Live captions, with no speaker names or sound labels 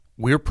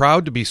We're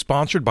proud to be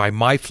sponsored by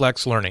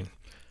MyFlex Learning.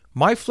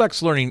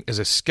 MyFlex Learning is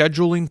a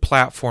scheduling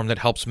platform that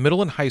helps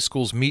middle and high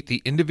schools meet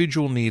the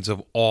individual needs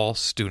of all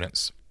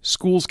students.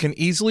 Schools can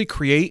easily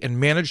create and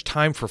manage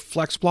time for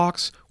flex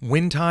blocks,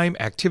 win time,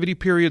 activity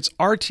periods,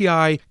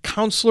 RTI,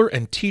 counselor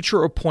and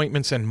teacher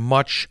appointments, and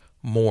much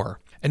more.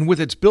 And with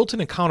its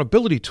built-in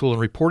accountability tool and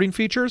reporting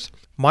features,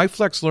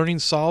 MyFlex Learning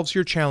solves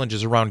your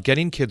challenges around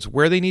getting kids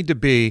where they need to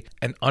be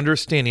and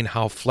understanding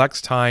how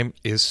flex time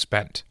is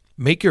spent.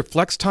 Make your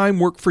flex time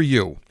work for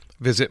you.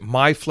 Visit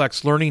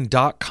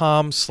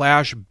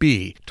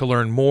myflexlearning.com/B to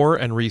learn more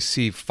and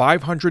receive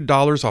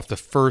 $500 off the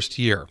first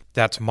year.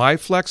 That's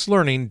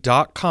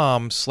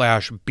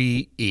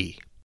myflexlearning.com/BE.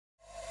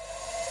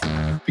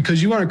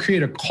 Because you want to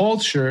create a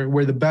culture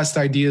where the best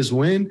ideas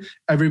win,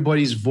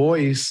 everybody's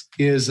voice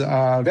is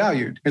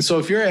valued. And so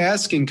if you're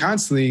asking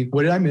constantly,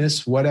 what did I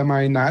miss? What am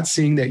I not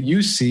seeing that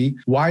you see?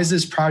 Why is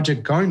this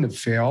project going to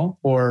fail?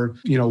 Or,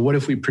 what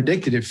if we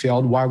predicted it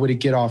failed? Why would it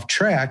get off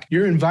track?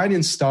 You're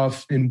inviting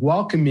stuff and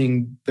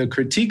welcoming the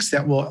critiques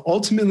that will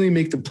ultimately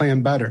make the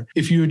plan better.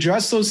 If you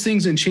address those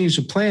things and change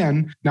the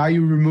plan, now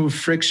you remove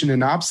friction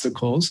and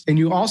obstacles. And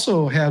you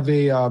also have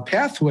a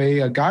pathway,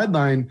 a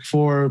guideline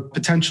for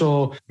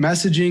potential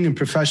messaging and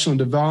professional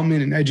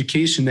development and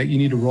education that you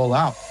need to roll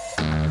out.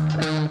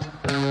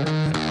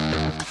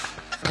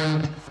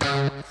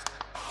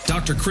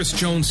 Dr. Chris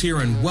Jones here,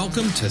 and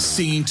welcome to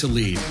Seeing to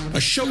Lead,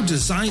 a show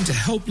designed to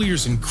help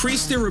leaders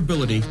increase their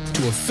ability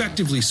to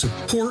effectively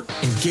support,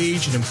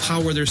 engage, and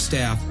empower their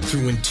staff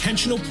through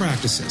intentional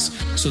practices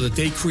so that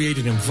they create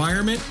an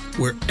environment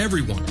where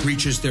everyone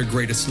reaches their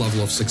greatest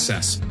level of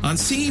success. On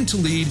Seeing to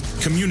Lead,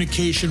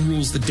 communication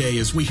rules the day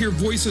as we hear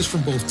voices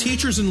from both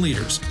teachers and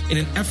leaders in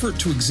an effort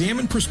to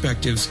examine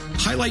perspectives,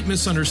 highlight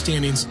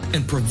misunderstandings,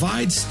 and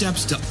provide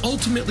steps to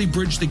ultimately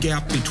bridge the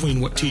gap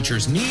between what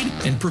teachers need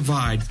and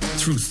provide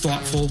through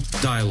thoughtful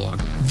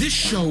dialogue. This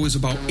show is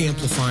about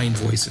amplifying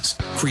voices,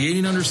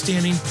 creating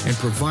understanding, and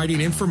providing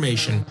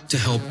information to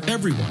help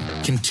everyone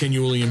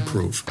continually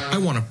improve. I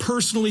want to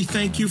personally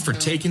thank you for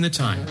taking the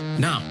time.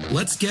 Now,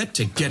 let's get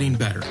to getting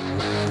better.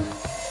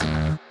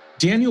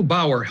 Daniel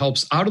Bauer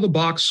helps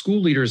out-of-the-box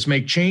school leaders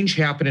make change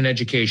happen in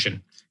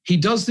education. He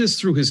does this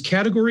through his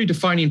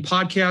category-defining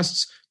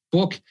podcasts,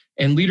 book,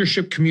 and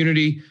leadership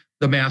community,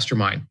 The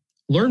Mastermind.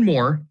 Learn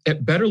more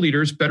at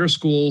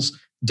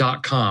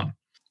betterleadersbetterschools.com.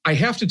 I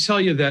have to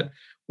tell you that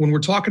when we're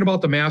talking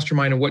about the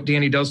Mastermind and what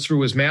Danny does through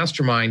his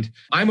Mastermind,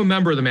 I'm a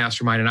member of the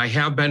Mastermind and I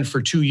have been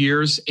for 2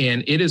 years,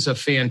 and it is a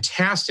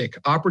fantastic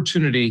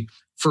opportunity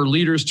for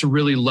leaders to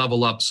really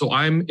level up. So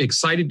I'm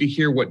excited to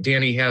hear what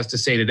Danny has to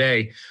say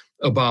today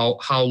about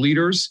how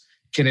leaders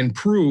can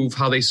improve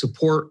how they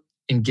support,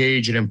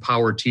 engage, and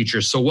empower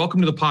teachers. So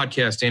welcome to the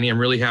podcast, Danny. I'm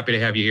really happy to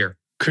have you here.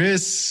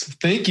 Chris,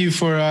 thank you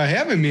for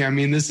having me. I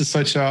mean, this is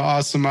such an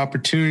awesome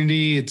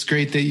opportunity. It's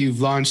great that you've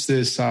launched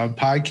this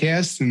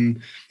podcast, and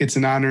it's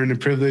an honor and a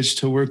privilege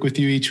to work with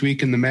you each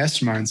week in the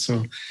Mastermind.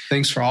 So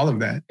thanks for all of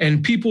that.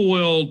 And people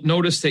will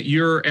notice that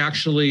you're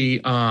actually,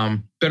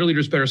 Better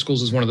Leaders, Better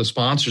Schools is one of the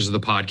sponsors of the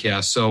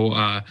podcast.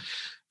 So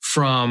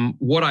from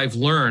what I've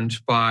learned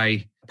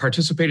by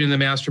participating in the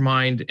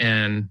Mastermind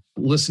and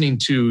listening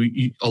to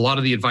a lot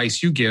of the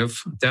advice you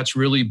give, that's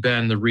really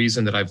been the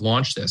reason that I've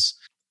launched this.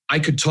 I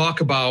could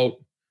talk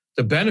about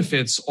the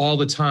benefits all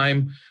the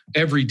time,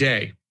 every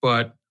day,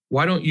 but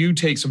why don't you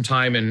take some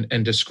time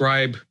and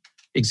describe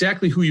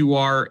exactly who you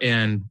are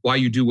and why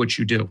you do what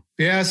you do?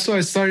 Yeah, so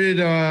I started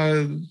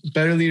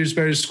Better Leaders,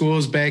 Better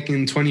Schools back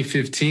in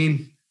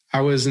 2015.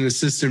 I was an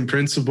assistant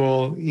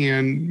principal,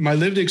 and my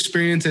lived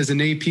experience as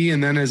an AP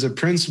and then as a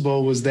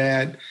principal was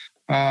that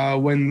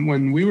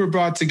when we were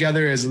brought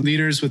together as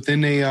leaders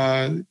within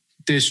a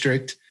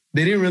district,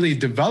 they didn't really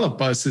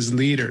develop us as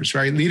leaders,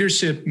 right?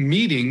 Leadership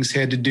meetings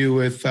had to do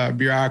with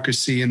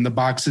bureaucracy and the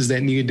boxes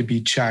that needed to be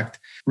checked.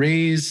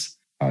 Raise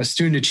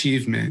student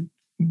achievement,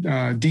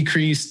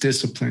 decrease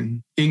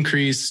discipline,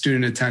 increase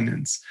student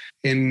attendance.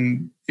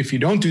 And if you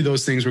don't do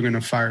those things, we're going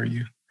to fire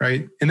you,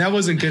 right? And that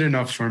wasn't good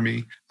enough for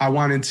me. I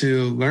wanted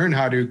to learn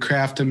how to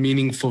craft a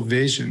meaningful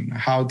vision,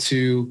 how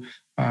to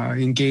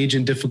engage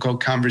in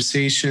difficult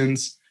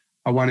conversations.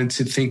 I wanted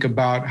to think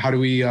about how do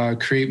we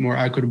create more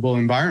equitable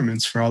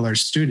environments for all our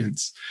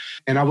students.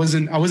 And I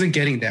wasn't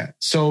getting that.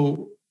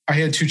 So I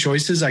had two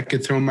choices. I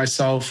could throw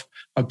myself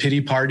a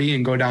pity party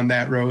and go down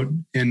that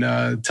road and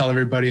tell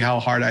everybody how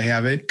hard I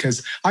have it.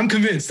 Because I'm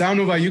convinced, I don't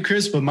know about you,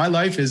 Chris, but my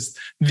life is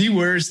the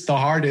worst, the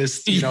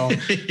hardest,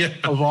 yeah,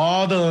 of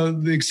all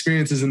the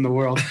experiences in the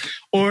world.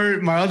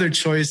 Or my other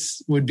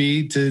choice would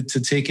be to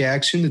take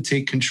action, to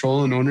take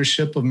control and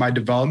ownership of my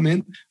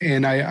development.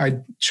 And I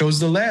chose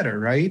the latter,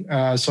 right?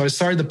 So I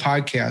started the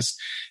podcast.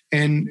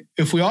 And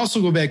if we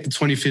also go back to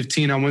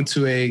 2015, I went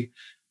to a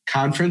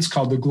conference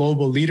called the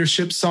Global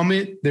Leadership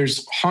Summit.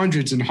 There's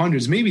hundreds and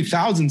hundreds, maybe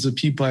thousands of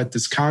people at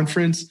this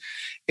conference.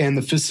 And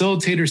the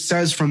facilitator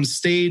says from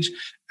stage,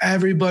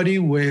 everybody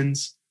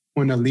wins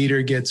when a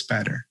leader gets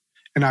better.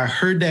 And I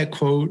heard that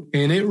quote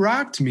and it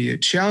rocked me.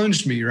 It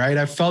challenged me, right?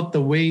 I felt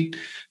the weight,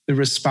 the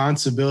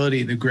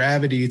responsibility, the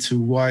gravity to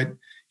what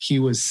he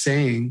was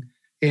saying.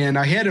 And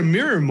I had a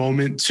mirror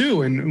moment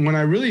too. And when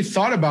I really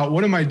thought about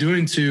what am I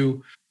doing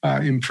to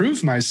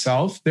improve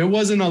myself, there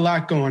wasn't a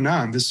lot going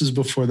on. This was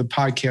before the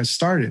podcast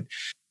started.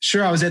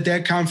 Sure, I was at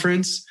that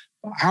conference.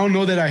 I don't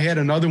know that I had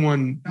another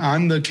one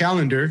on the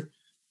calendar,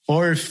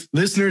 or if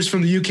listeners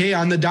from the UK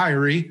on the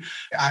diary.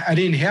 I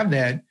didn't have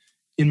that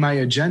in my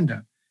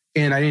agenda.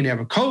 And I didn't have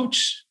a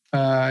coach.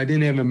 I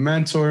didn't have a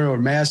mentor or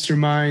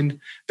mastermind.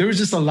 There was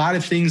just a lot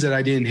of things that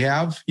I didn't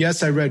have.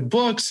 Yes, I read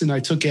books and I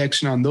took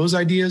action on those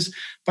ideas,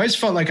 but I just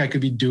felt like I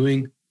could be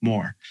doing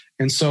more.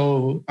 And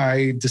so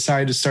I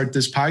decided to start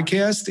this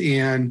podcast,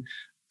 and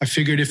I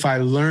figured if I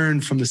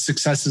learned from the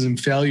successes and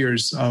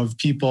failures of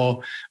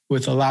people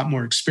with a lot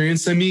more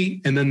experience than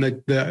me, and then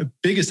the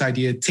biggest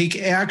idea,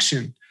 take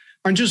action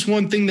on just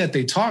one thing that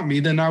they taught me,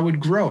 then I would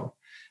grow.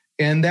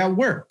 And that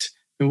worked.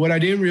 And what I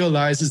didn't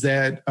realize is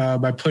that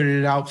by putting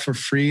it out for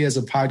free as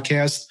a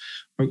podcast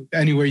or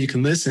anywhere you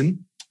can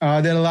listen,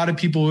 that a lot of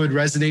people would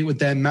resonate with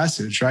that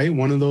message, right?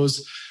 One of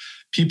those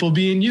people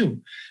being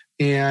you.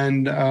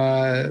 And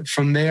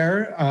from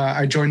there,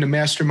 I joined a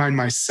mastermind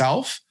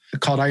myself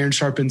called Iron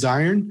Sharpens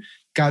Iron.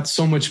 Got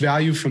so much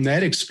value from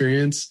that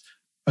experience.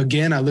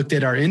 Again, I looked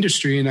at our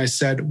industry and I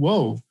said,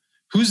 whoa,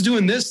 who's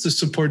doing this to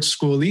support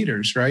school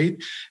leaders,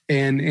 right?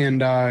 And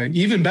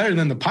even better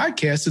than the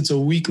podcast, it's a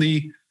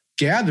weekly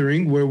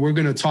gathering where we're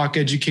going to talk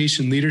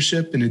education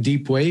leadership in a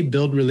deep way,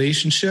 build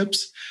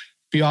relationships,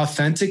 be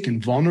authentic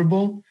and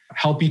vulnerable,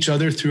 help each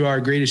other through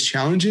our greatest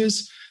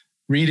challenges,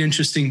 read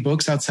interesting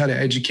books outside of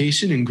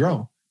education, and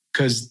grow.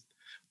 Because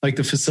like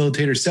the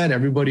facilitator said,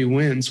 everybody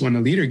wins when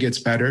a leader gets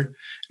better.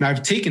 And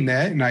I've taken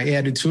that and I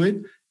added to it.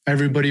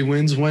 Everybody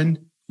wins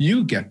when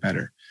you get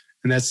better.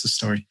 And that's the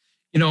story.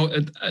 You know,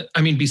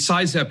 I mean,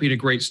 besides that being a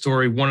great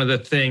story, one of the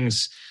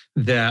things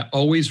that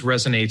always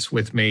resonates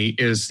with me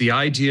is the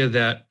idea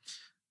that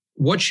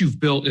what you've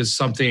built is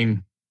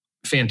something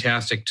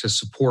fantastic to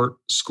support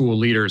school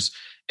leaders.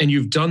 And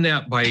you've done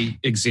that by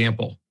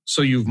example.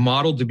 So you've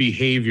modeled the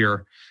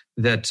behavior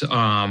that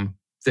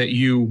that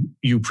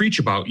you preach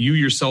about. You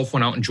yourself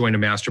went out and joined a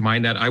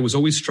mastermind. That I was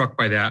always struck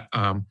by that.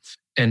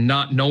 And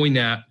not knowing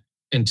that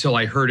until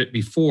I heard it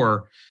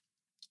before,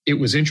 it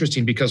was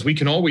interesting because we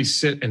can always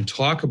sit and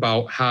talk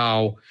about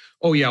how,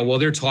 oh yeah, well,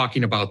 they're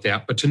talking about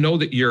that. But to know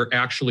that you're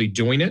actually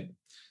doing it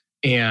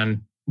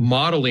and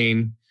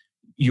modeling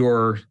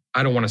your,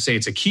 I don't want to say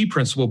it's a key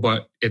principle,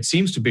 but it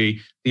seems to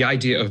be the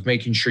idea of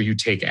making sure you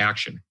take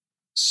action.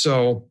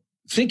 So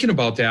thinking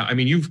about that, I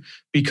mean,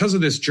 because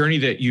of this journey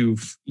that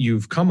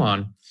you've come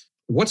on,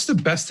 what's the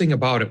best thing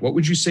about it? What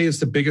would you say is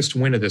the biggest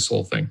win of this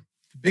whole thing?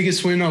 The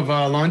biggest win of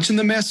launching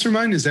the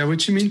mastermind? Is that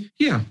what you mean?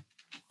 Yeah.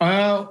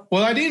 Well,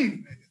 I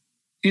didn't,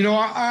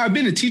 I've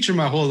been a teacher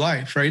my whole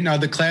life, right? Now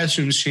the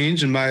classroom's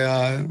changed and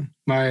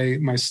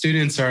my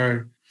students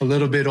are a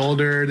little bit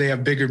older. They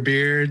have bigger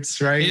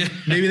beards, right? Yeah.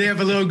 Maybe they have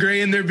a little gray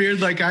in their beard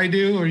like I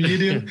do or you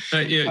do.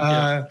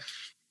 Yeah.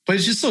 But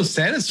it's just so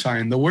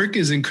satisfying. The work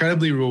is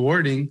incredibly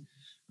rewarding.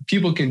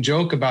 People can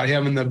joke about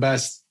having the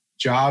best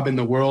job in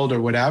the world or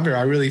whatever.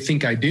 I really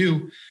think I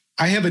do.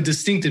 I have a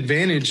distinct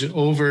advantage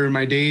over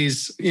my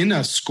days in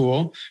a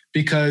school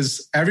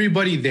because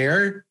everybody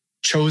there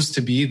chose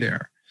to be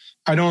there.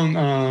 I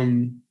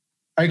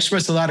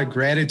express a lot of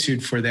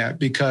gratitude for that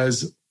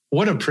because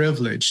what a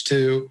privilege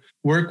to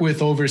work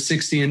with over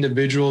 60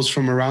 individuals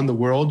from around the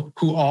world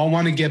who all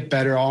want to get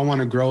better, all want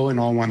to grow, and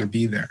all want to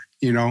be there,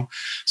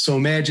 So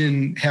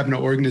imagine having an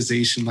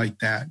organization like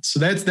that. So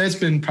that's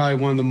been probably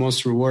one of the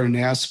most rewarding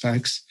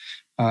aspects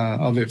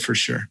of it for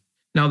sure.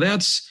 Now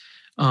that's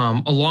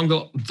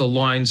along the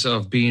lines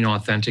of being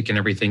authentic and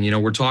everything.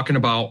 We're talking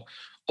about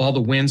all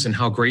the wins and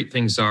how great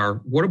things are.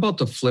 What about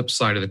the flip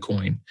side of the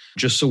coin?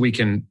 Just so we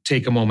can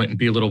take a moment and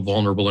be a little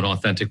vulnerable and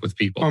authentic with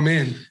people. Oh,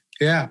 man.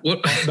 Yeah.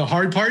 What? The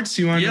hard parts?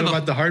 You want to know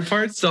about the hard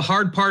parts? The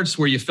hard parts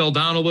where you fell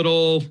down a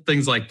little,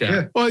 things like that.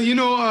 Yeah.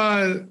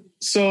 Well,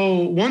 so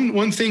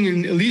one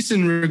thing, at least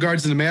in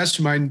regards to the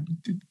mastermind,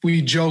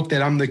 we joke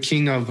that I'm the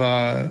king of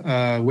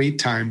wait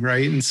time,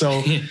 right? And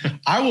so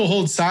I will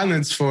hold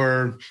silence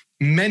for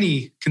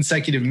many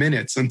consecutive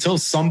minutes until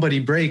somebody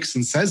breaks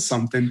and says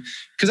something,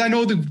 because I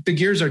know the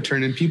gears are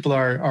turning. People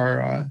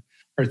are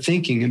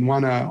thinking and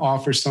want to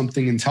offer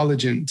something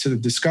intelligent to the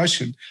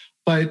discussion.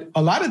 But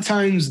a lot of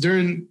times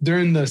during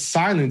the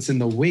silence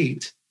and the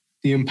wait,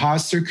 the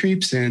imposter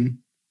creeps in,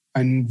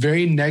 a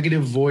very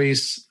negative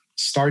voice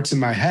starts in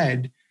my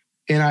head.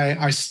 And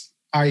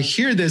I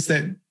hear this,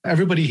 that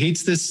everybody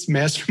hates this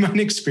mastermind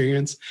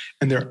experience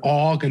and they're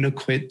all going to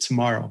quit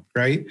tomorrow.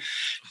 Right.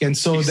 And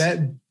so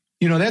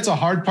that's a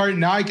hard part.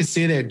 Now I can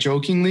say that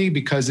jokingly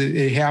because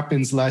it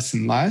happens less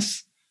and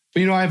less.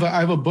 But, I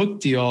have a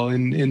book deal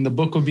and the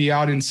book will be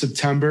out in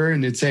September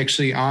and it's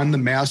actually on the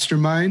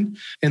mastermind.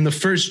 And the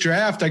first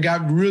draft, I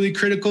got really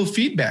critical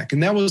feedback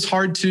and that was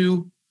hard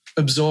to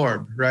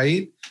absorb.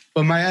 Right.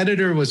 But my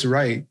editor was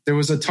right. There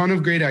was a ton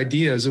of great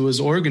ideas. It was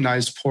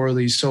organized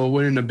poorly, so it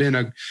wouldn't have been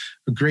a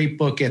great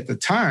book at the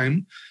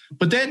time.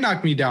 But that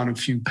knocked me down a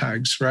few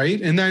pegs,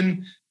 right? And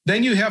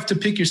then you have to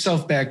pick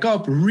yourself back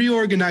up,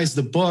 reorganize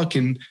the book,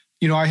 and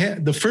I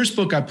had the first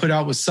book I put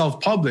out was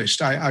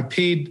self-published. I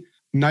paid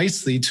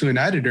nicely to an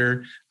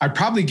editor. I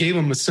probably gave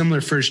them a similar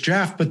first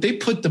draft, but they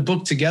put the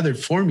book together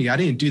for me. I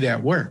didn't do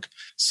that work.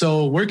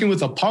 So working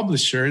with a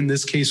publisher, in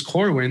this case,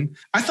 Corwin,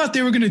 I thought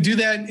they were going to do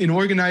that and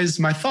organize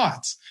my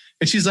thoughts.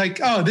 And she's like,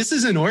 oh, this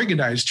isn't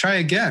organized. Try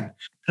again.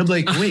 I'm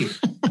like, wait,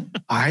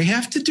 I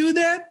have to do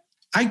that?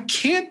 I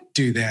can't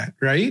do that,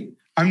 right?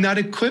 I'm not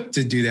equipped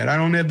to do that. I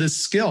don't have the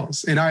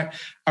skills. And I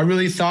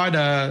really thought,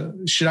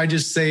 should I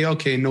just say,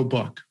 okay, no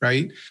book,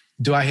 right?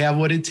 Do I have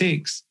what it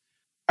takes?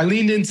 I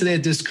leaned into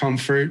that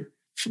discomfort.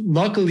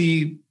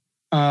 Luckily,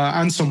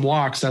 on some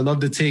walks, I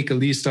love to take at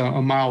least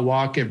a mile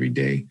walk every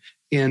day.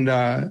 And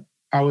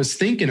I was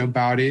thinking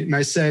about it, and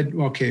I said,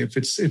 okay, if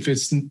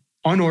it's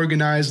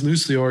unorganized,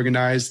 loosely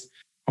organized,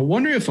 I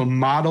wonder if a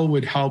model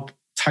would help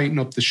tighten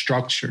up the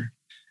structure.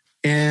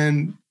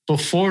 And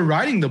before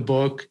writing the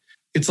book,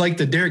 it's like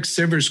the Derek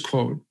Sivers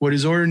quote: "What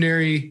is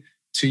ordinary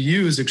to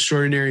you is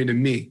extraordinary to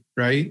me,"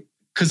 right?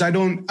 Because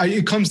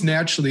it comes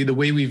naturally the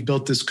way we've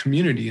built this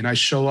community, and I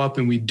show up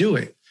and we do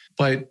it.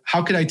 But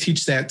how could I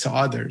teach that to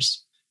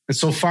others? And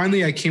so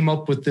finally I came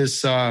up with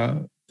this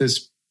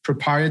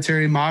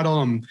proprietary model.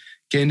 I'm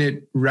getting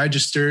it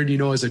registered,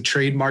 as a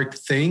trademark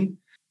thing.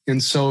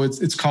 And so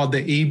it's called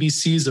the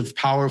ABCs of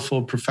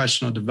Powerful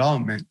Professional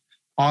Development: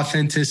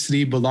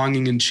 authenticity,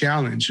 belonging, and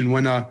challenge. And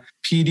when a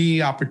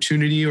PD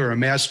opportunity or a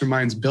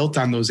mastermind's built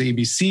on those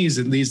ABCs,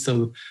 it leads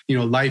to,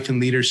 life and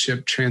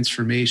leadership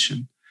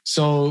transformation.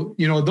 So,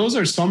 those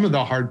are some of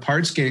the hard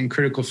parts, getting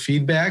critical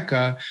feedback.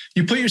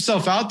 You put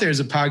yourself out there as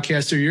a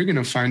podcaster, you're going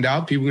to find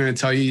out. People are going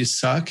to tell you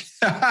suck.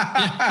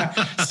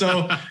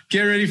 So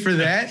get ready for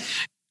that.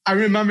 I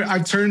remember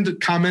I've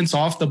turned comments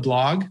off the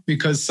blog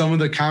because some of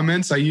the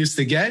comments I used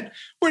to get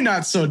were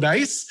not so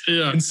nice.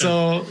 Yeah. And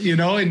so,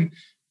 and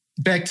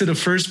back to the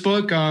first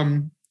book,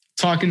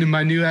 talking to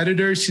my new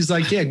editor, she's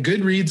like, yeah,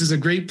 Goodreads is a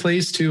great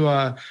place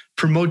to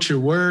promote your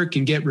work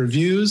and get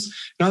reviews.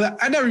 Now,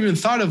 I never even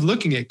thought of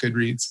looking at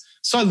Goodreads.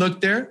 So I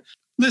looked there.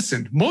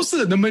 Listen, most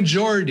of the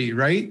majority,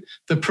 right?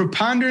 The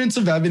preponderance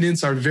of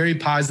evidence are very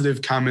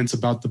positive comments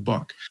about the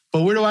book.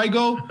 But where do I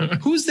go?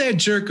 Who's that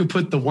jerk who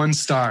put the 1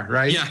 star,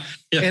 right?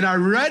 Yeah. And I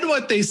read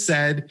what they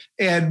said,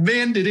 and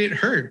man, did it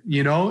hurt,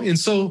 And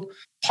so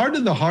part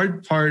of the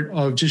hard part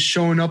of just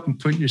showing up and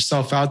putting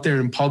yourself out there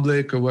in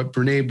public, or what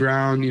Brene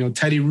Brown,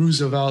 Teddy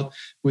Roosevelt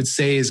would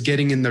say, is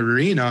getting in the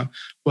arena.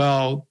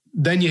 Well,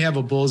 then you have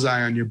a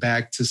bullseye on your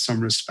back to some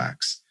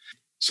respects.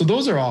 So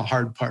those are all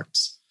hard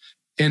parts.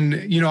 And,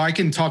 I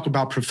can talk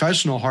about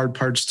professional hard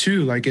parts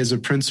too, like as a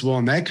principal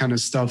and that kind of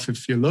stuff.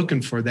 If you're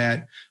looking for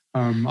that,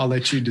 I'll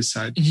let you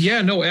decide.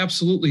 Yeah, no,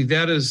 absolutely.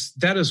 That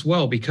is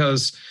well,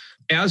 because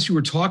as you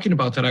were talking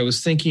about that, I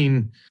was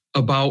thinking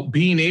about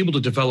being able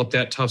to develop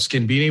that tough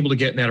skin, being able to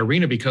get in that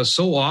arena, because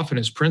so often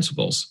as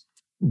principals,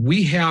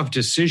 we have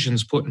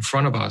decisions put in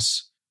front of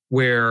us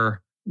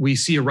where we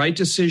see a right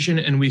decision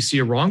and we see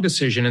a wrong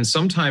decision. And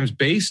sometimes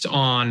based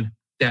on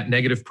that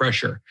negative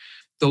pressure,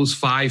 those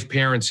 5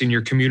 parents in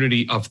your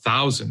community of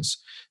thousands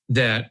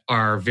that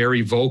are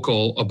very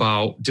vocal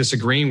about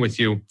disagreeing with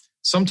you,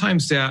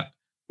 sometimes that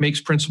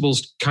makes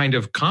principals kind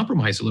of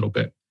compromise a little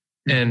bit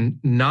and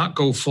not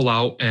go full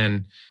out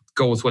and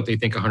go with what they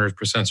think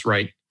 100% is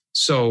right.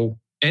 So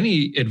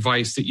any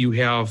advice that you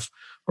have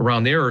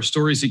around there, or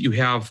stories that you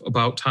have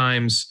about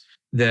times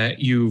that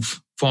you've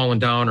fallen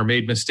down or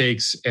made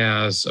mistakes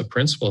as a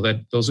principal,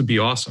 those would be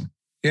awesome.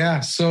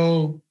 Yeah.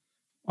 So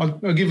I'll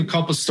give a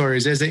couple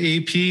stories. As an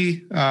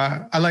AP,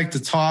 I like to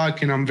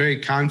talk and I'm very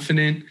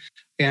confident.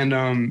 And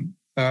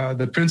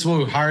the principal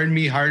who hired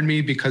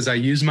me because I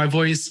use my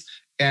voice.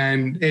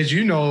 And as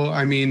you know,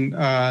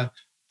 a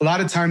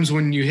lot of times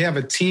when you have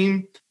a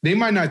team, they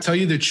might not tell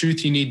you the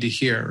truth you need to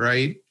hear,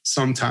 right?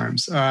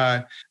 Sometimes.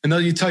 And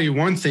they'll tell you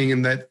one thing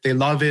and that they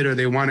love it or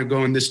they want to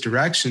go in this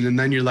direction. And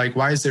then you're like,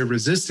 why is there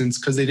resistance?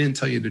 Because they didn't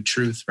tell you the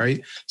truth,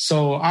 right?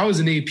 So I was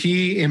an AP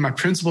and my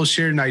principal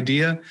shared an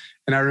idea.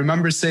 And I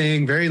remember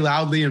saying very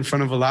loudly in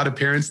front of a lot of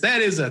parents,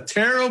 that is a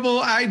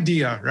terrible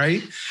idea,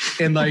 right?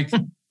 And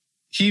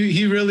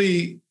he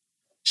really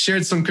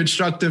shared some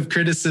constructive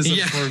criticism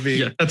for me.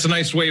 Yeah, that's a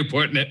nice way of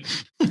putting it.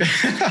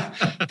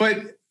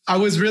 But I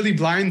was really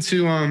blind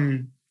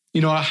to,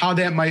 how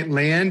that might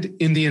land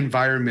in the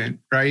environment,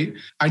 right?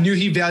 I knew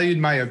he valued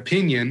my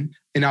opinion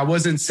and I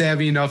wasn't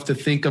savvy enough to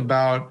think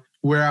about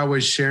where I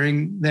was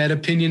sharing that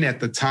opinion at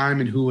the time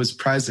and who was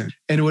present.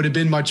 And it would have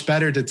been much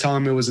better to tell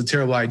him it was a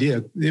terrible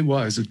idea. It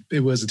was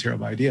a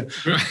terrible idea,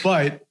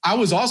 but I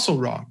was also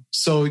wrong.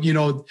 So,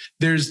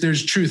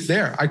 there's truth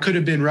there. I could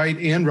have been right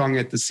and wrong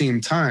at the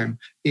same time.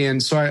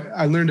 And so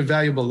I learned a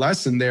valuable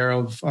lesson there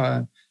of,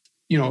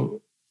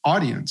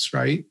 audience,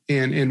 right?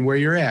 And where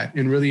you're at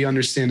and really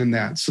understanding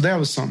that. So that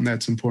was something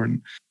that's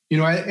important.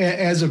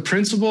 As a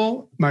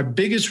principal, my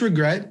biggest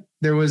regret,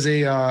 there was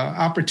a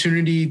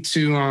opportunity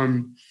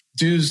to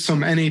do some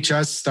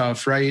NHS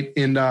stuff, right?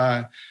 In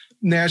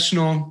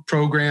national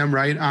program,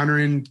 right?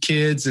 Honoring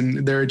kids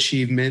and their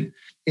achievement.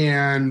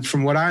 And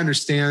from what I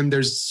understand,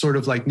 there's sort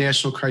of like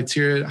national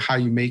criteria how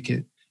you make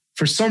it.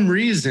 For some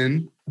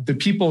reason, the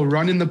people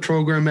running the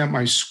program at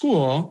my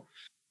school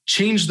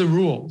changed the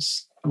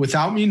rules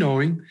without me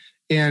knowing.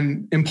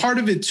 And part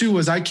of it too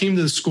was I came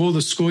to the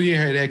school year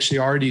had actually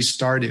already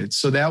started.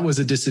 So that was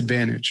a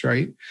disadvantage,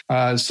 right?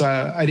 So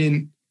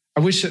I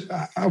wish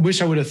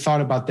I would have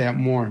thought about that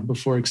more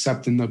before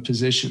accepting the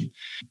position.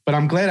 But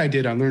I'm glad I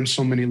did. I learned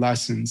so many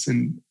lessons,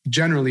 and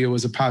generally it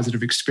was a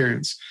positive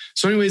experience.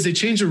 So anyways, they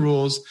changed the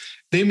rules.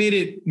 They made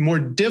it more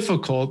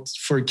difficult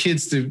for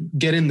kids to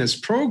get in this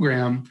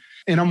program.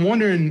 And I'm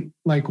wondering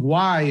like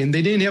why, and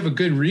they didn't have a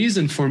good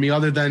reason for me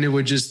other than it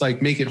would just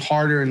like make it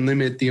harder and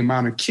limit the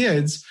amount of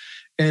kids.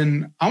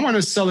 And I want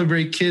to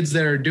celebrate kids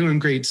that are doing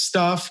great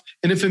stuff.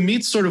 And if it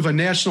meets sort of a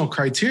national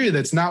criteria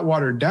that's not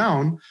watered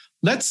down,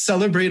 let's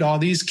celebrate all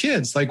these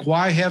kids. Like,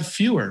 why have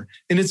fewer?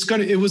 And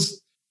it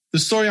was the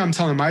story I'm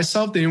telling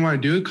myself. They didn't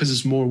want to do it because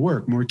it's more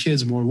work, more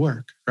kids, more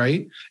work,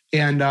 right?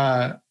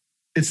 And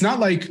it's not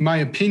like my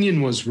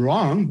opinion was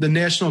wrong. The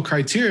national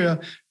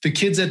criteria, the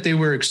kids that they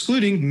were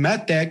excluding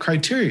met that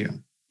criteria.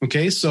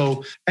 Okay,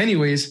 so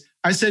anyways,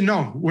 I said,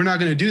 no, we're not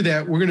going to do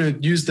that. We're going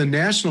to use the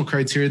national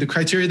criteria, the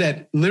criteria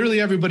that literally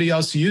everybody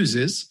else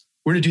uses.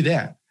 We're going to do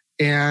that.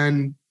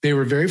 And they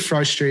were very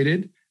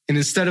frustrated. And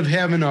instead of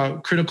having a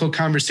critical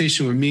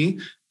conversation with me,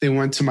 they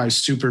went to my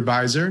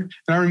supervisor.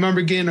 And I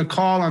remember getting a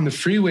call on the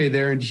freeway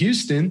there in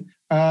Houston.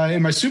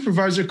 And my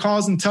supervisor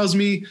calls and tells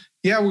me,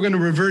 yeah, we're going to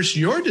reverse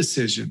your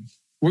decision.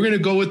 We're going to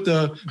go with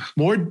the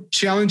more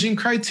challenging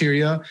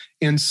criteria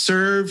and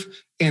serve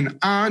and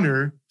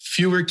honor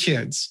fewer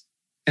kids.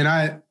 And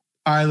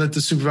I let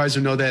the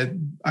supervisor know that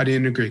I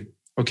didn't agree.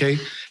 Okay.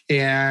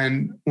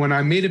 And when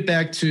I made it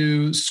back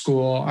to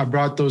school, I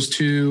brought those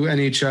two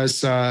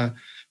NHS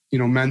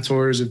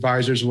mentors,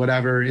 advisors,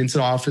 whatever, into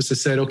the office. I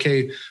said,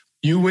 okay,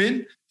 you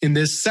win in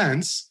this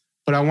sense,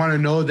 but I want to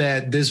know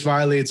that this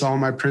violates all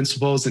my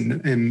principles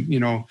and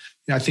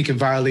I think it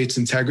violates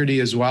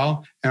integrity as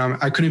well. And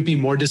I couldn't be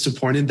more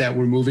disappointed that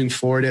we're moving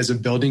forward as a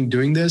building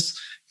doing this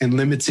and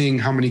limiting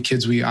how many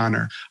kids we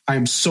honor. I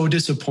am so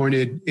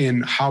disappointed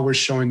in how we're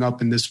showing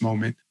up in this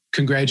moment.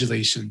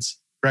 Congratulations,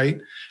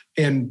 right?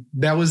 And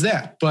that was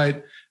that.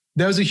 But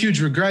that was a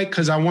huge regret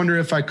because I wonder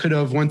if I could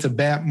have went to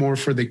bat more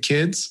for the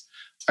kids.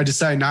 I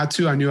decided not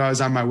to. I knew I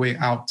was on my way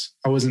out.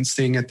 I wasn't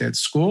staying at that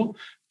school,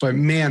 but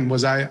man,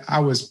 I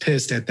was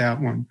pissed at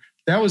that one.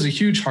 That was a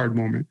huge hard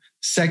moment.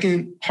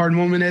 Second hard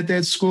moment at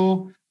that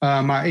school,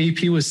 my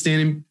AP was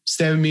stabbing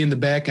me in the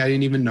back. I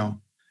didn't even know.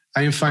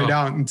 I didn't find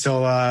out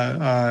until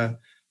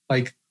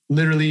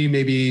literally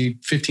maybe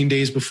 15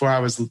 days before I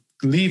was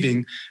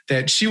leaving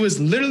that she was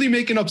literally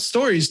making up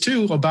stories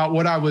too about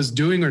what I was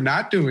doing or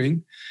not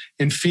doing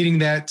and feeding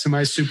that to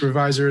my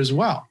supervisor as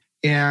well.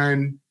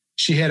 And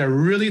she had a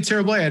really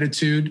terrible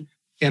attitude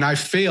and I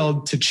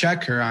failed to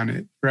check her on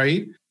it,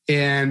 right?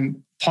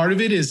 And part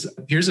of it is,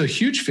 here's a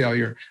huge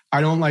failure.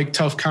 I don't like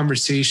tough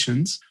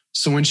conversations.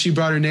 So when she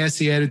brought her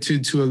nasty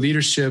attitude to a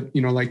leadership,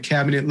 like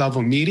cabinet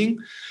level meeting,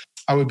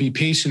 I would be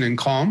patient and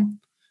calm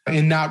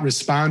and not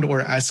respond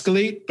or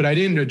escalate, but I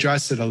didn't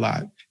address it a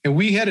lot. And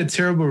we had a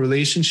terrible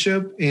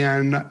relationship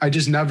and I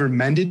just never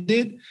mended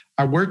it.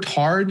 I worked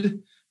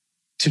hard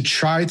to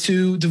try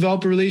to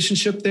develop a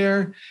relationship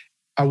there.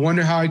 I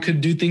wonder how I could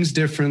do things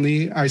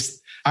differently.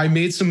 I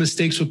made some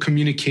mistakes with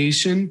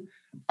communication.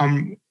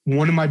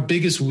 One of my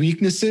biggest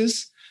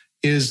weaknesses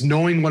is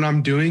knowing what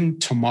I'm doing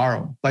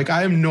tomorrow. Like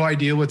I have no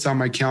idea what's on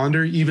my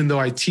calendar, even though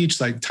I teach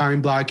like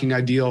time blocking,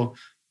 ideal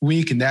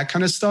week and that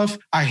kind of stuff.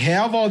 I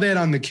have all that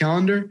on the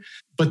calendar,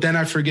 but then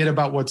I forget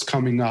about what's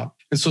coming up.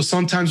 And so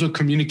sometimes with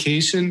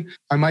communication,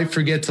 I might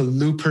forget to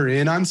loop her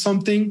in on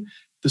something.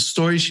 The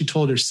story she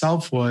told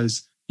herself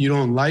was, you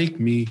don't like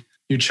me.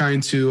 You're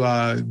trying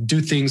to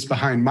do things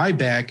behind my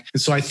back.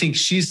 And so I think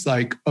she's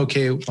like,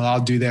 okay, well, I'll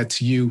do that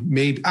to you.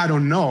 Maybe, I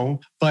don't know.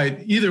 But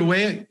either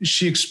way,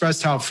 she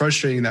expressed how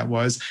frustrating that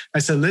was. I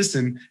said,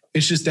 listen,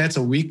 it's just, that's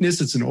a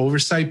weakness. It's an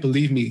oversight.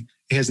 Believe me,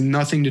 it has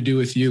nothing to do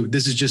with you.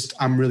 This is just,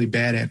 I'm really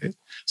bad at it.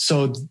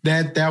 So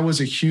that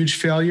was a huge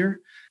failure.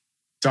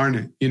 Darn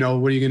it.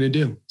 What are you going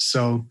to do?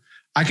 So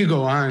I could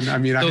go on. I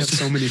mean, I have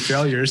so many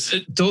failures.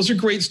 Those are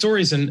great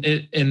stories.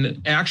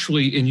 And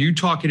actually, in you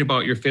talking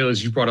about your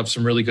failures, you brought up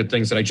some really good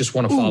things that I just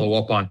want to follow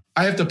up on.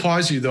 I have to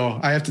pause you,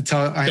 though. I have to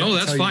tell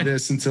you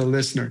this into the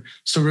listener.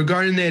 So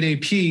regarding that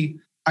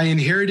AP, I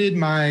inherited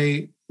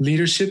my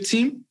leadership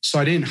team. So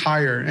I didn't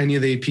hire any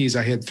of the APs.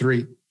 I had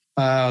 3.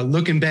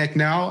 Looking back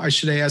now, I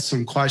should have asked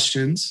some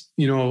questions,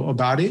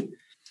 about it.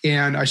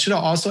 And I should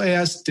have also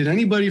asked, did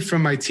anybody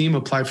from my team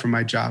apply for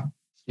my job?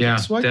 Yeah,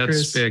 Guess what, that's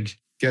Chris? big.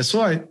 Guess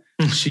what?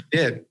 She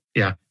did.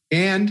 Yeah.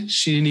 And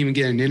she didn't even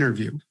get an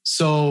interview.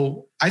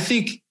 So I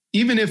think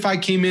even if I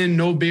came in,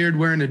 no beard,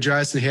 wearing a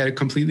dress and had a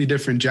completely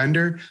different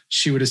gender,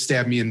 she would have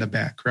stabbed me in the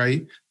back,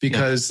 right?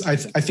 Because I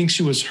think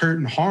she was hurt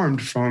and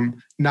harmed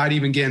from not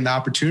even getting the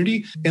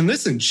opportunity. And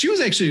listen, she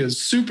was actually a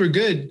super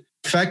good,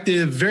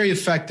 effective, very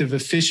effective,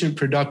 efficient,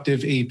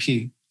 productive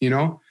AP,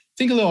 I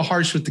think a little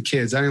harsh with the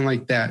kids. I didn't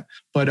like that.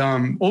 But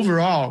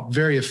overall,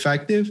 very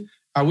effective.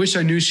 I wish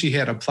I knew she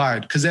had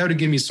applied because that would have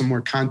given me some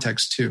more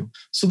context too.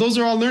 So those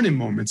are all learning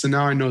moments. And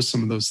now I know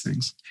some of those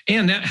things.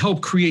 And that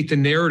helped create the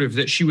narrative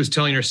that she was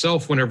telling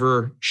herself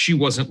whenever she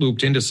wasn't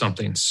looped into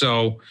something.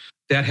 So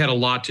that had a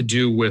lot to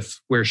do with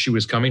where she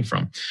was coming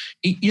from.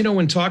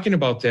 When talking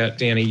about that,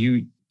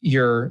 Danny,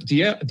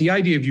 the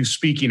idea of you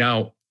speaking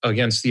out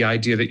against the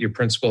idea that your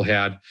principal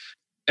had,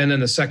 and then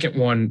the second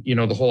one,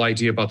 the whole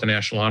idea about the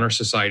National Honor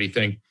Society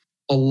thing,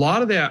 a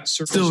lot of that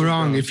still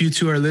wrong. If you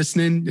two are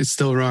listening, it's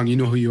still wrong. You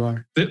know who you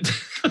are.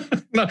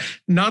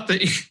 Not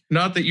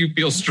that you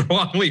feel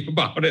strongly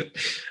about it.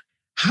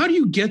 How do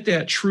you get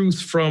that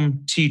truth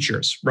from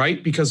teachers,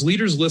 right? Because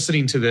leaders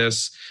listening to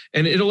this,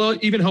 and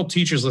it'll even help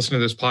teachers listen to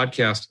this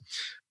podcast.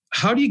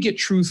 How do you get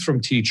truth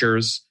from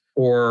teachers,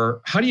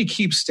 or how do you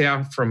keep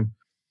staff from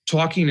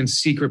talking in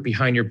secret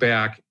behind your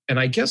back? And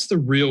I guess the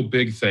real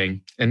big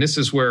thing, and this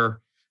is where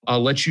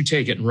I'll let you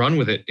take it and run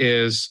with it,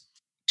 is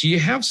do you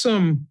have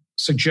some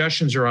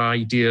suggestions or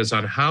ideas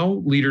on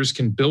how leaders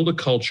can build a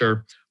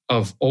culture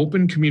of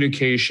open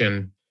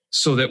communication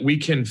so that we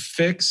can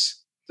fix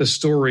the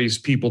stories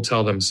people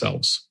tell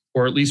themselves,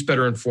 or at least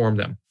better inform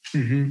them?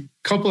 Mm-hmm.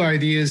 Couple of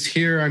ideas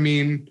here. I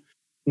mean,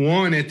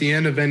 one, at the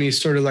end of any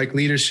sort of like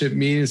leadership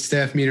meeting,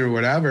 staff meeting or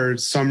whatever,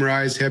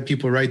 summarize, have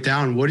people write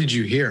down, what did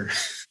you hear?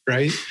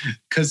 Right?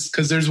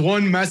 Because there's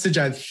one message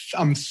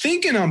I'm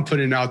thinking I'm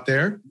putting out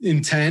there,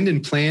 intend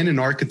and plan and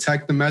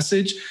architect the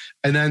message.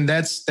 And then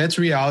that's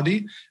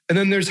reality. And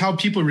then there's how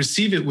people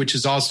receive it, which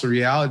is also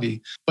reality.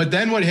 But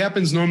then what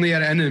happens normally at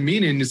the end of the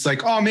meeting, it's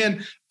like, oh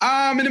man,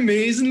 I'm an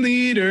amazing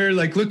leader.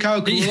 Like, look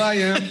how cool I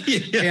am.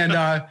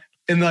 Yeah.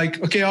 And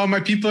like, okay, all my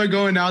people are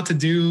going out to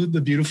do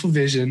the beautiful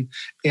vision.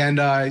 And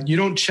you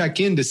don't check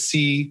in to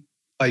see,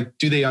 like,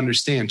 do they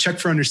understand? Check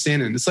for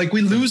understanding. It's like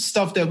we lose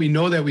stuff that we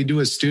know that we do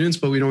as students,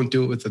 but we don't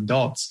do it with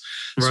adults.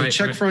 So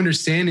check for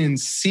understanding,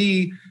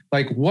 see,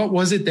 like, what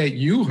was it that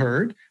you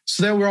heard,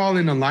 so that we're all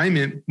in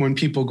alignment when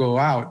people go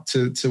out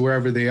to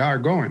wherever they are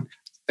going.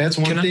 That's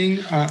one thing.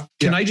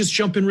 Can I just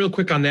jump in real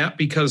quick on that?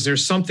 Because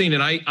there's something,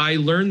 and I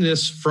learned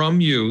this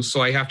from you,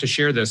 so I have to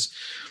share this,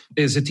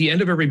 is at the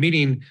end of every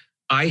meeting,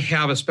 I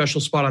have a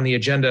special spot on the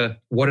agenda.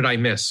 What did I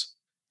miss?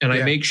 And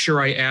I make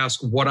sure I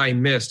ask what I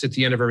missed at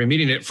the end of every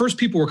meeting. At first,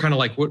 people were kind of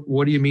like,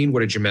 what do you mean?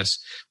 What did you miss?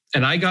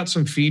 And I got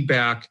some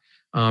feedback,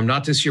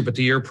 not this year, but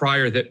the year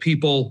prior, that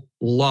people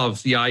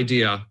love the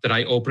idea that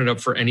I open it up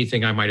for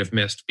anything I might have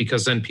missed,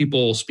 because then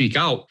people will speak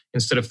out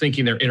instead of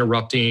thinking they're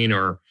interrupting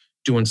or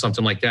doing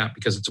something like that,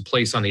 because it's a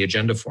place on the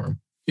agenda for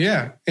them.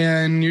 Yeah.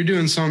 And you're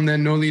doing something that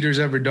no leader's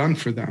ever done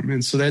for them.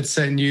 And so that's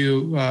setting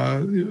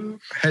you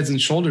heads and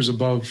shoulders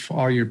above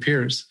all your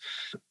peers.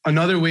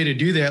 Another way to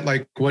do that,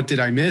 like, what did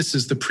I miss,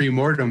 is the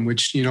pre-mortem,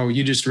 which,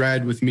 you just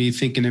read with me,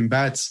 Thinking in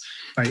Bets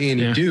by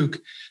Annie Duke.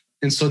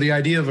 And so the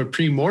idea of a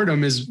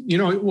pre-mortem is,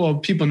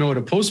 people know what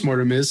a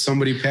post-mortem is.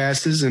 Somebody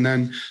passes and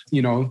then,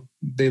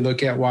 they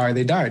look at why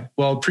they died.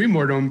 Well,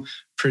 pre-mortem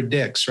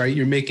predicts, right?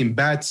 You're making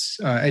bets,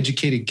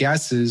 educated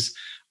guesses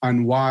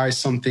on why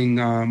something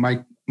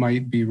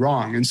might be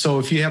wrong. And so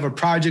if you have a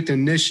project,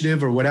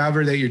 initiative, or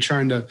whatever that you're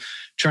trying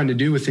to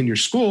do within your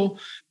school,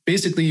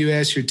 basically you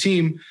ask your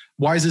team,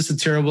 why is this a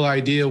terrible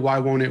idea? Why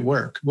won't it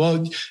work?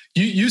 Well,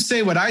 you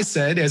say what I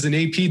said as an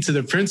AP to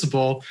the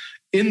principal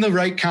in the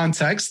right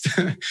context,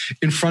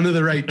 in front of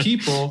the right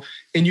people,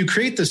 and you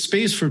create the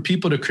space for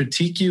people to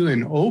critique you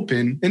and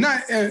open. And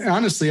not,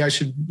 honestly, I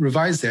should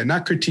revise that,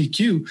 not critique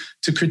you,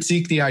 to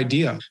critique the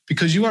idea,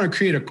 because you want to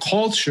create a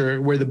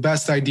culture where the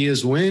best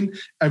ideas win.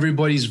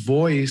 Everybody's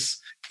voice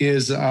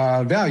is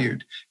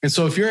valued. And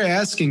so if you're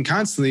asking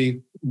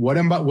constantly, what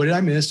did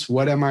I miss?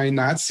 What am I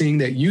not seeing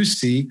that you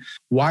see?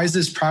 Why is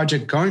this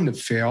project going to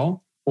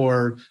fail?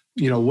 Or,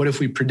 what if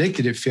we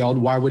predicted it failed?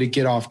 Why would it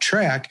get off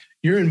track?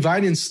 You're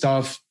inviting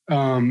stuff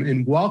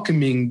and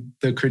welcoming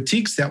the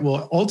critiques that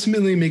will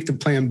ultimately make the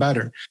plan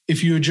better.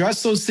 If you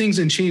address those things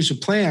and change the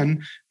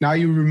plan, now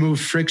you remove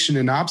friction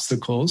and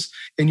obstacles.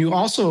 And you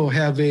also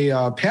have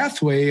a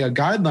pathway, a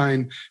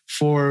guideline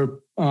for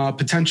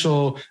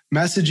potential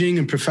messaging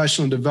and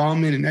professional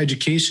development and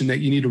education that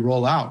you need to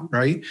roll out,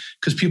 right?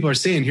 Because people are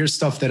saying, here's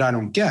stuff that I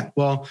don't get.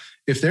 Well,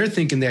 if they're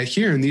thinking that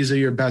here, and these are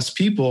your best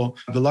people,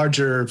 the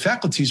larger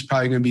faculty is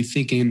probably going to be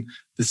thinking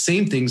the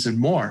same things and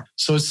more.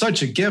 So it's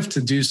such a gift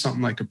to do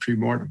something like a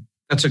pre-mortem.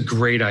 That's a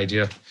great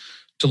idea,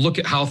 to look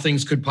at how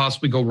things could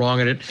possibly go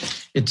wrong. And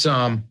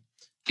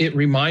it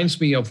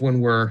reminds me of when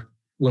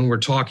we're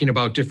talking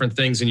about different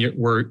things and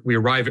we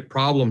arrive at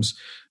problems.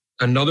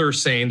 Another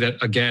saying that,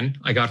 again,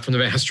 I got from the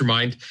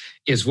mastermind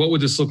is, what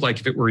would this look like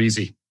if it were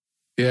easy?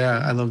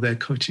 Yeah, I love that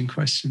coaching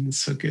question. It's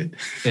so good.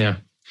 Yeah.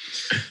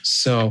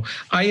 So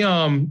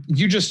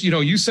you just,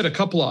 you said a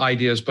couple of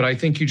ideas, but I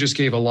think you just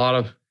gave a lot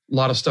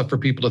of stuff for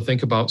people to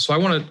think about. So I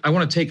want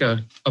to take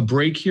a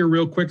break here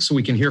real quick so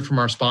we can hear from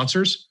our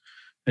sponsors,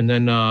 and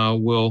then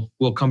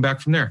we'll come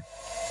back from there.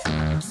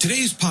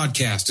 Today's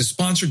podcast is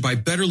sponsored by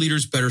Better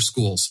Leaders, Better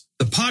Schools,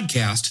 the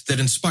podcast that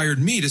inspired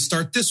me to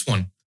start this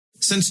one.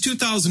 Since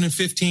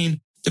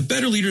 2015, the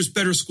Better Leaders,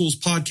 Better Schools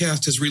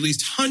podcast has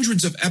released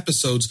hundreds of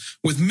episodes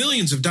with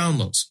millions of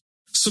downloads.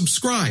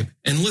 Subscribe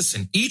and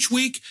listen each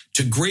week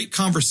to great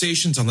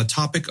conversations on the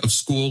topic of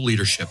school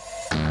leadership.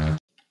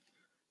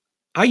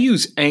 I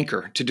use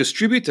Anchor to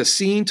distribute the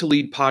Seeing to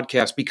Lead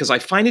podcast because I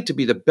find it to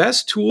be the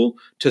best tool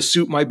to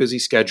suit my busy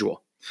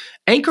schedule.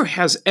 Anchor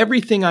has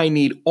everything I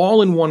need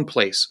all in one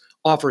place,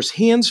 offers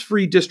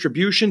hands-free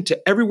distribution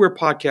to everywhere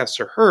podcasts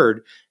are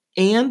heard,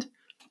 and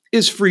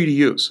is free to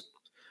use.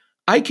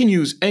 I can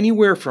use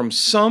anywhere from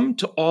some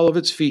to all of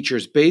its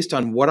features based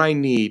on what I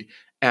need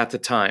at the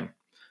time.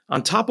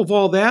 On top of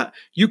all that,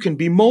 you can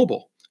be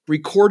mobile,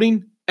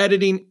 recording,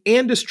 editing,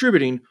 and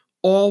distributing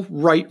all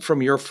right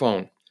from your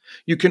phone.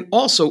 You can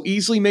also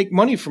easily make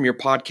money from your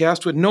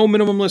podcast with no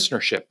minimum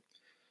listenership.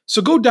 So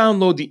go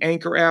download the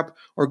Anchor app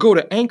or go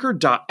to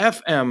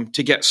anchor.fm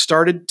to get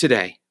started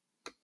today.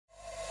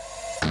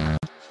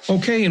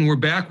 Okay, and we're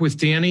back with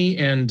Danny,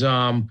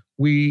 and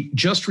we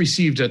just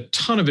received a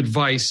ton of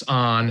advice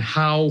on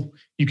how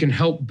you can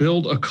help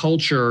build a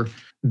culture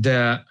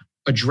that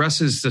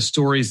addresses the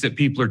stories that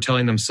people are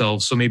telling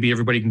themselves, so maybe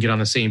everybody can get on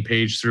the same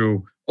page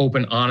through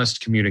open, honest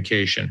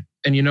communication.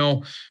 And you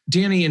know,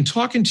 Danny, in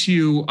talking to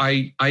you,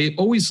 I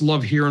always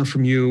love hearing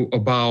from you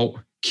about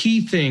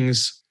key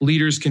things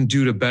leaders can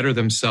do to better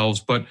themselves,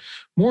 but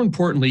more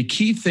importantly,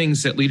 key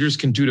things that leaders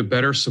can do to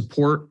better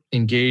support,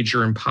 engage,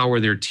 or empower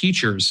their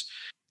teachers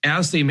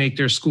as they make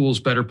their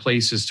schools better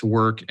places to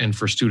work and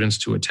for students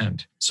to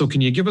attend. So can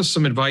you give us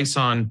some advice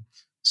on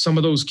some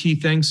of those key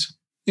things?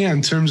 Yeah,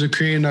 in terms of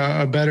creating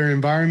a better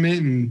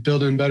environment and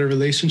building better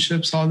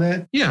relationships, all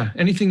that? Yeah,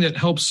 anything that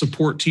helps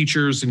support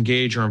teachers,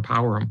 engage, or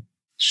empower them.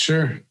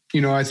 Sure.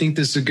 You know, I think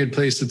this is a good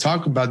place to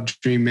talk about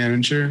Dream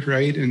Manager,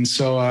 right? And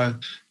so,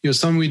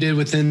 something we did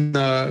within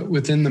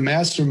the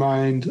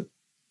mastermind,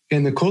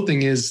 and the cool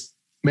thing is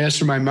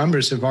mastermind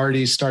members have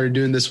already started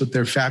doing this with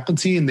their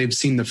faculty and they've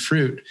seen the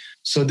fruit.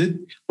 So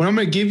what I'm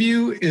going to give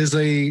you is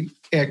a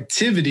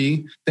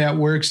activity that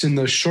works in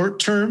the short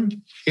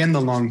term and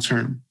the long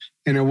term.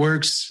 And it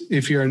works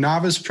if you're a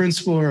novice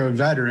principal or a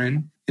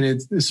veteran. And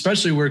it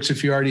especially works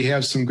if you already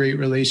have some great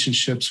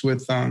relationships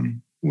with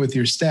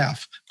your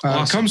staff.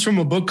 Awesome. It comes from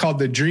a book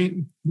called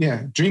Dream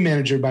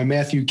Manager by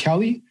Matthew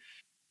Kelly.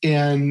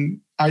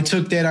 And I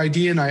took that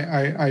idea and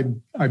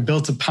I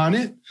built upon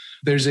it.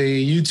 There's a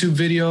YouTube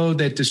video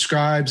that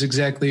describes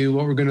exactly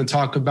what we're going to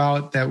talk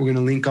about that we're going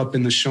to link up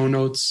in the show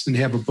notes and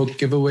have a book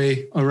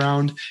giveaway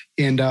around.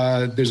 And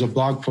there's a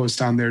blog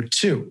post on there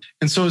too.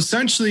 And so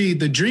essentially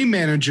the Dream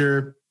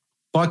Manager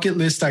bucket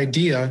list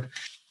idea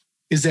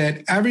is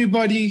that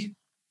everybody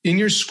in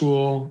your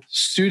school,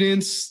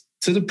 students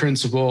to the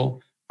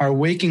principal, are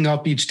waking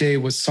up each day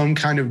with some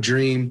kind of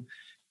dream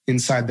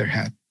inside their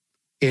head.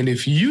 And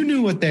if you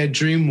knew what that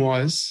dream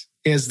was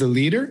as the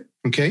leader,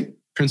 okay,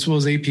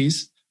 principals,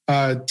 APs,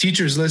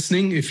 teachers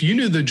listening, if you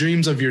knew the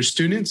dreams of your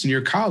students and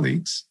your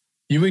colleagues,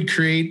 you would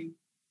create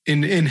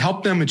and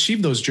help them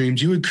achieve those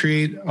dreams. You would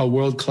create a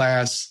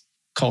world-class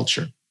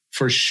culture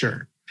for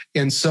sure.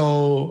 And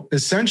so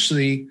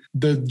essentially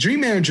the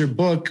Dream Manager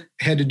book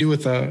had to do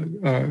with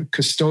a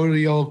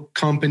custodial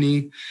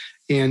company,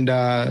 and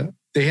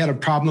they had a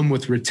problem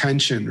with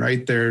retention,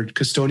 right? Their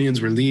custodians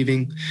were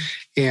leaving.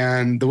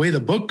 And the way the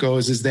book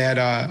goes is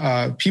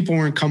that people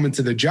weren't coming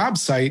to the job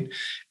site.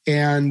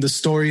 And the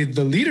story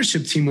the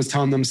leadership team was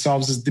telling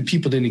themselves is the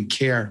people didn't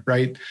care,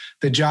 right?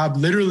 The job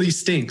literally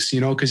stinks,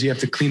 because you have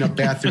to clean up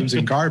bathrooms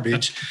and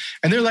garbage.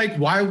 And they're like,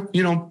 why,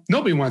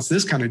 nobody wants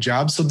this kind of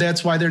job. So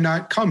that's why they're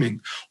not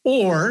coming.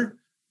 Or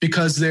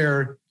because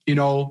they're,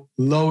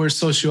 lower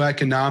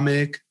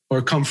socioeconomic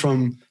or come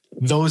from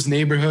those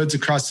neighborhoods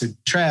across the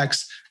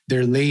tracks,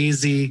 they're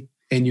lazy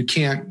and you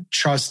can't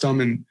trust them.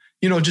 And,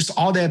 just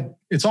all that,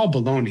 it's all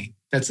baloney.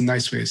 That's a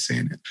nice way of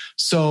saying it.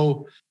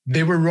 So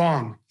they were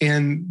wrong.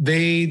 And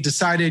they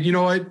decided, you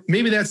know what,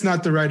 maybe that's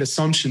not the right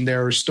assumption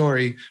there or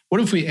story.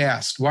 What if we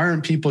asked, why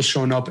aren't people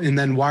showing up? And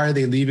then why are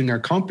they leaving our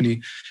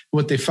company?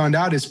 What they found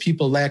out is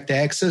people lacked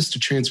access to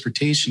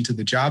transportation to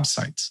the job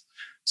sites.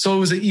 So it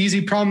was an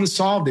easy problem to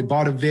solve. They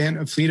bought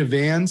a fleet of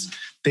vans.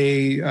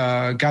 They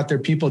got their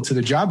people to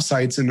the job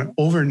sites and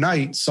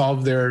overnight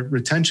solved their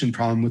retention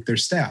problem with their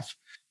staff.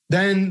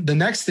 Then the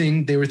next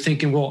thing they were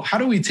thinking, well, how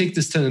do we take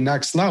this to the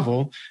next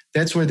level?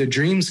 That's where the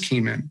dreams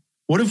came in.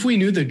 What if we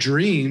knew the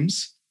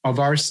dreams of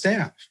our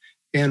staff?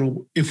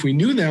 And if we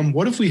knew them,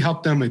 what if we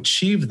helped them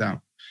achieve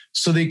them?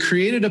 So they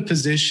created a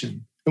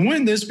position. And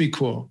wouldn't this be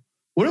cool?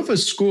 What if a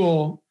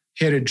school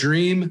had a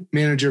dream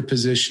manager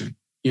position?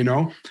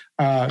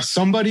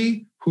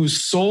 Somebody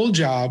whose sole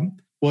job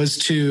was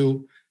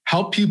to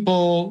help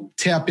people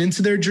tap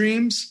into their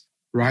dreams,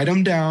 write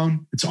them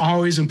down. It's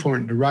always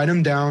important to write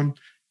them down,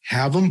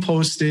 have them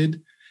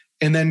posted,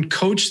 and then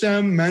coach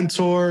them,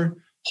 mentor,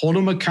 hold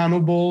them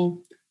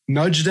accountable,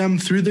 nudge them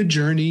through the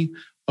journey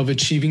of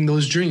achieving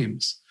those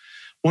dreams.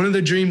 One of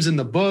the dreams in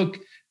the book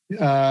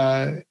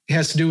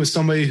has to do with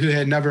somebody who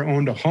had never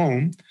owned a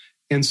home.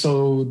 And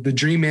so the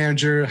Dream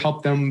Manager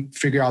helped them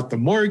figure out the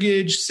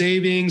mortgage,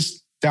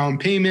 savings, down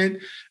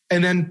payment,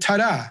 and then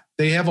ta-da,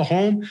 they have a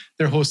home.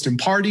 They're hosting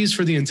parties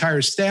for the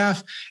entire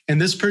staff. And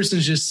this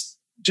person's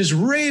just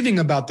raving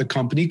about the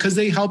company because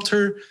they helped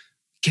her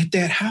get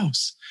that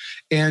house.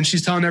 And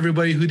she's telling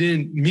everybody who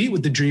didn't meet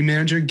with the Dream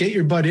Manager, get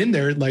your butt in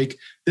there. Like,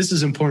 this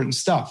is important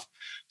stuff.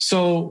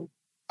 So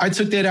I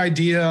took that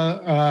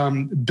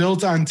idea,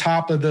 built on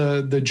top of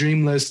the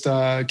Dream List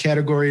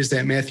categories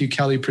that Matthew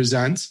Kelly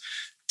presents,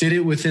 did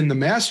it within the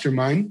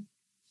mastermind,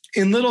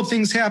 and little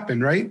things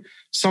happen, right?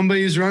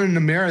 Somebody's running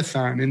a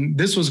marathon, and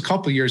this was a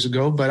couple of years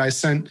ago, but I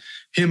sent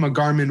him a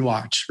Garmin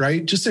watch,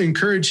 right? Just to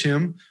encourage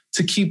him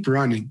to keep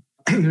running.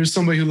 There's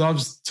somebody who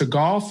loves to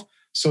golf,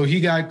 so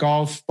he got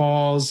golf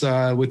balls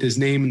with his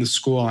name and the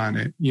school on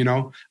it, you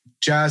know?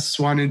 Jess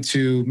wanted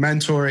to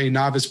mentor a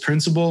novice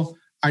principal.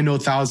 I know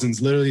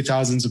literally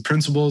thousands of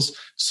principals.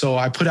 So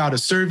I put out a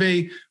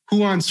survey. Who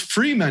wants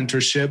free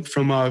mentorship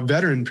from a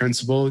veteran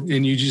principal?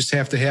 And you just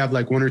have to have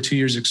like 1 or 2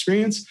 years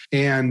experience.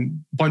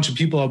 And a bunch of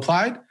people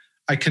applied.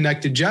 I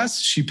connected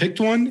Jess. She picked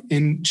one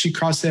and she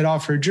crossed that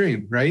off her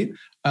dream, right?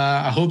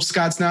 I hope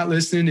Scott's not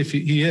listening. If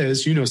he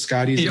is, you know,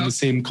 Scott, he's in the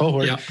same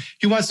cohort. Yeah.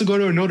 He wants to go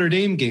to a Notre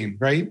Dame game,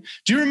 right?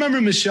 Do you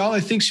remember Michelle? I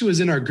think she was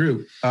in our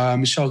group,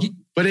 Michelle.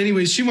 But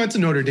anyways, she went to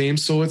Notre Dame.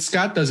 So what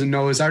Scott doesn't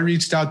know is I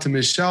reached out to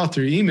Michelle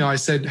through email. I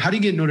said, how do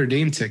you get Notre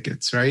Dame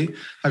tickets, right?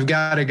 I've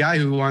got a guy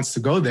who wants to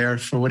go there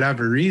for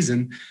whatever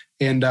reason.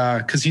 And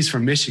because he's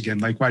from Michigan,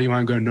 like, why do you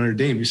want to go to Notre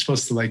Dame? You're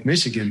supposed to like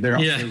Michigan. They're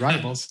all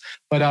rivals.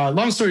 But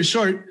long story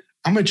short,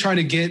 I'm going to try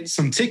to get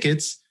some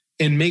tickets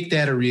and make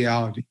that a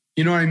reality.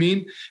 You know what I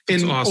mean?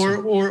 And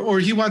awesome. or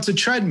he wants a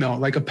treadmill,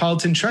 like a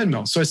Peloton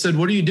treadmill. So I said,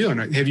 what are you doing?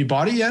 Have you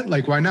bought it yet?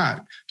 Like, why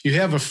not? You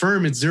have a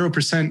firm, it's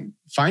 0%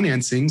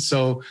 financing.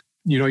 So,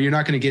 you know, you're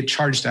not going to get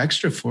charged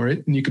extra for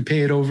it, and you could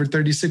pay it over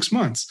 36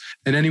 months.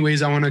 And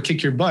anyways, I want to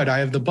kick your butt. I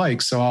have the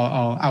bike, so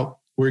I'll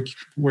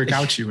work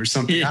out you or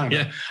something. I don't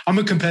know. I'm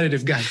a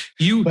competitive guy.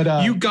 You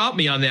got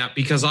me on that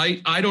because I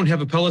don't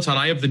have a Peloton.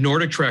 I have the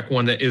Nordic Trek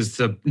one that is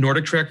the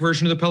Nordic Trek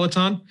version of the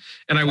Peloton.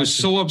 And I was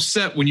so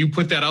upset when you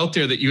put that out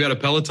there that you had a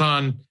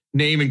Peloton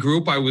name and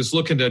group. I was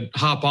looking to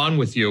hop on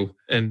with you,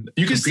 and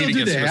you can still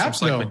do the app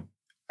though.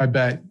 I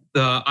bet.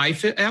 The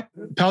iFit app?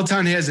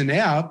 Peloton has an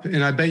app,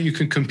 and I bet you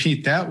can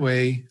compete that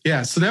way.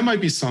 Yeah, so that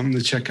might be something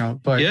to check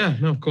out. But yeah,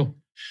 no, cool.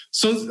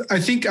 So I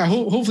think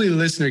hopefully the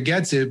listener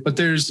gets it, but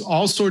there's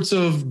all sorts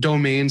of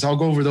domains. I'll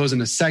go over those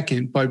in a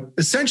second. But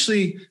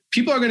essentially,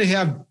 people are going to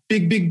have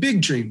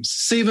big dreams,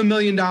 save $1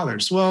 million.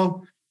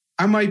 Well,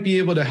 I might be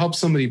able to help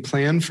somebody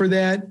plan for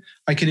that.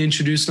 I can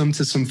introduce them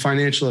to some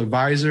financial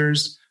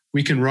advisors.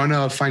 We can run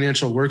a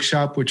financial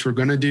workshop, which we're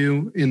going to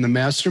do in the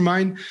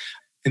mastermind.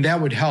 And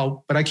that would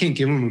help, but I can't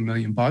give them $1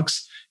 million.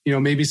 You know,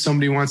 maybe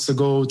somebody wants to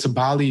go to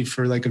Bali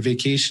for like a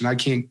vacation. I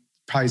can't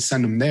probably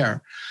send them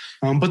there.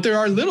 But there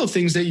are little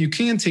things that you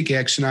can take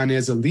action on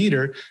as a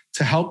leader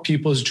to help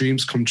people's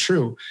dreams come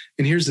true.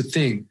 And here's the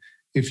thing.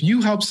 If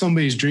you help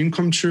somebody's dream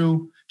come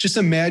true, just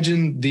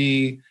imagine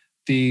the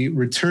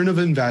return of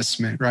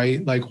investment,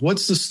 right? Like,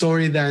 what's the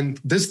story then?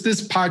 This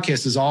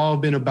podcast has all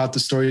been about the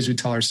stories we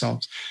tell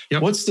ourselves.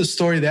 Yep. What's the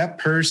story that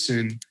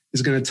person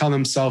is going to tell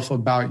themselves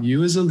about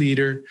you as a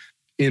leader?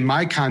 In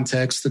my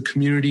context, the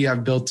community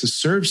I've built to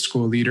serve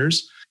school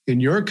leaders. In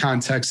your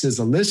context as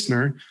a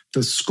listener,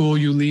 the school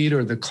you lead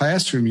or the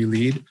classroom you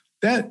lead,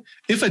 that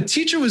if a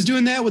teacher was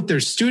doing that with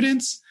their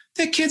students,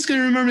 that kid's going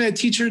to remember that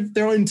teacher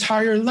their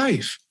entire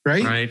life,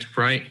 right?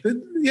 Right.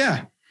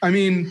 Yeah. I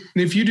mean,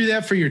 if you do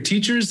that for your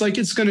teachers, like,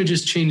 it's going to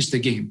just change the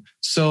game.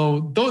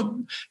 So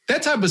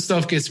that type of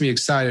stuff gets me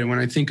excited when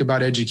I think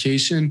about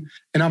education,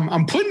 and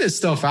I'm putting this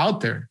stuff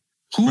out there.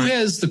 Who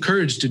has the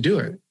courage to do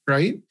it,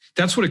 right?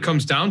 That's what it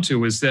comes down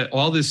to, is that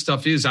all this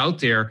stuff is out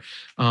there.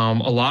 A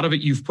lot of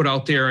it you've put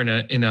out there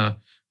in a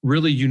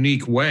really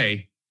unique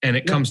way. And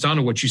it comes down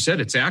to what you said.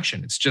 It's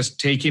action. It's just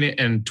taking it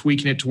and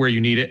tweaking it to where you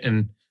need it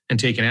and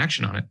taking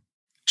action on it.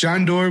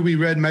 John Doerr, we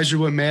read Measure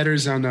What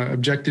Matters on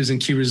Objectives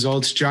and Key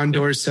Results. John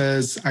Doerr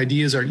says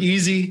ideas are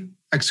easy,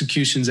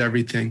 execution's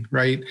everything,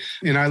 right?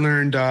 And I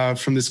learned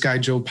from this guy,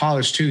 Joe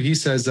Polish, too. He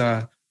says,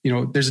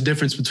 there's a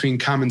difference between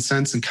common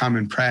sense and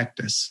common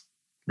practice,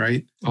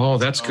 right? Oh,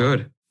 that's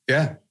good.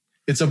 Yeah.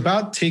 It's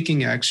about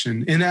taking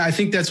action. And I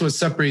think that's what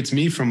separates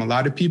me from a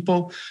lot of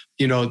people.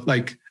 You know,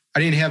 like, I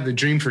didn't have the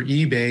dream for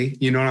eBay.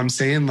 You know what I'm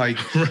saying? Like,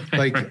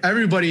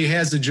 everybody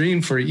has a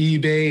dream for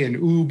eBay and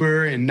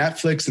Uber and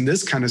Netflix and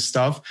this kind of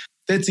stuff.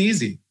 That's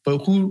easy. But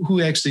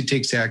who actually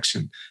takes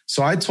action?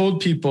 So I told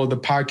people the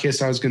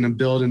podcast I was going to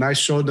build, and I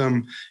showed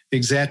them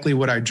exactly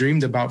what I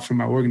dreamed about for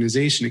my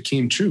organization. It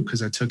came true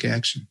because I took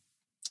action.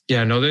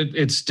 Yeah, no,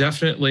 it's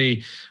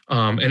definitely,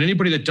 and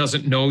anybody that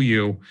doesn't know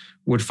you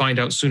would find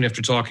out soon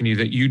after talking to you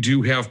that you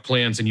do have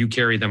plans and you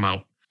carry them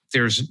out.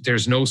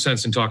 There's no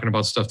sense in talking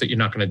about stuff that you're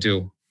not going to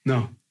do.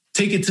 No.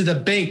 Take it to the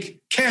bank.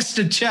 Cash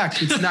the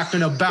check. It's not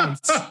going to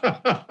bounce.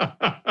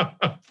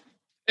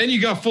 And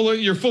you're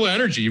full of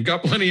energy. You've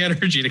got plenty of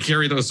energy to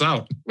carry those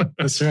out.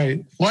 That's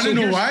right. Want to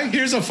know why?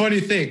 Here's a funny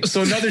thing.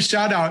 So another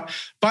shout out.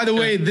 By the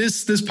way,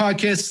 this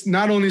podcast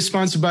not only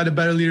sponsored by the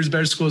Better Leaders,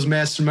 Better Schools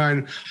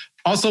Mastermind,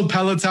 also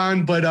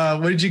Peloton, but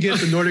what did you get?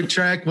 The Nordic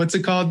Track? What's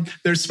it called?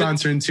 They're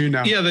sponsoring too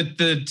now. Yeah,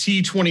 the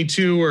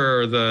T22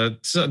 or the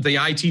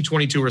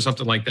IT22 or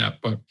something like that.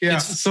 But yeah,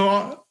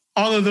 so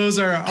all of those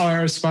are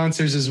our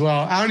sponsors as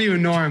well. I don't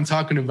even know why I'm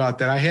talking about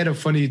that. I had a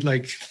funny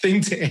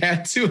thing to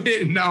add to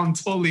it, and now I'm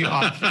totally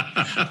off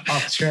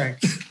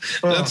track.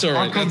 Well, that's all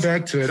right. I'll come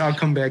back to it.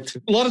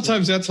 A lot of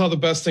times that's how the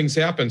best things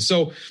happen.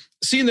 So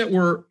seeing that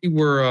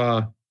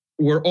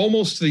we're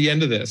almost to the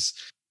end of this,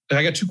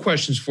 I got two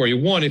questions for you.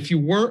 One, if you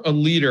weren't a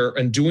leader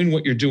and doing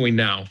what you're doing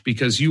now,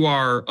 because you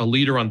are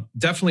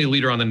definitely a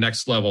leader on the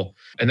next level,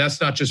 and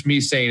that's not just me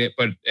saying it,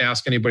 but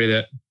ask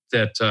anybody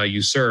that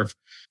you serve.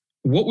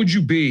 What would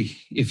you be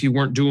if you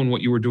weren't doing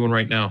what you were doing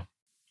right now?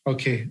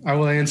 Okay, I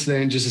will answer that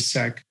in just a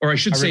sec. Or I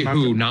should say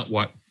who, not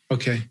what.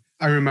 Okay,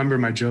 I remember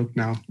my joke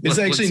now. It's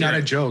actually not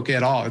a joke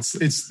at all.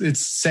 It's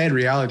sad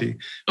reality.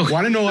 Okay.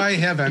 Want to know why I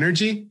have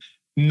energy?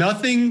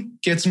 Nothing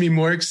gets me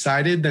more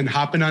excited than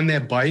hopping on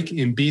that bike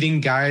and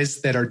beating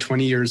guys that are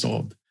 20 years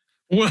old.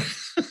 What?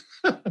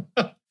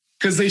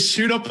 Because they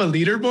shoot up a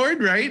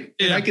leaderboard, right?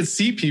 Yeah. And I can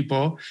see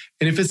people.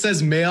 And if it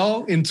says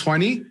male in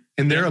 20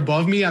 and they're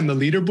above me on the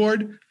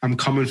leaderboard, I'm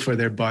coming for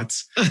their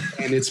butts.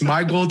 And it's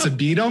my goal to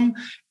beat them.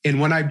 And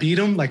when I beat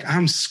them,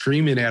 I'm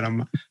screaming at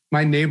them.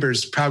 My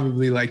neighbors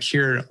probably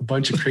hear a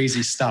bunch of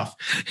crazy stuff.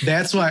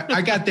 That's why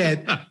I got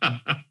that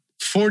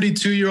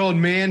 42-year-old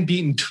man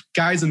beating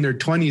guys in their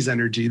 20s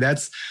energy.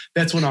 That's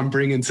what I'm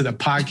bringing to the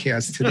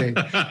podcast today.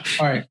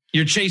 All right.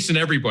 You're chasing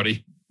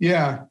everybody.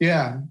 Yeah.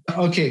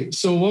 Okay.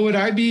 So what would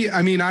I be?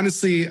 I mean,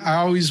 honestly, I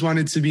always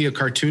wanted to be a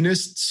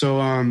cartoonist. So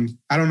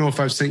I don't know if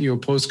I've sent you a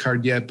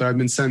postcard yet, but I've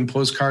been sending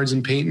postcards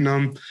and painting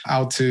them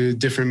out to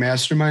different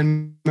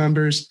mastermind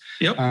members.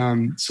 Yep.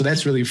 So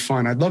that's really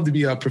fun. I'd love to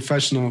be a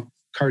professional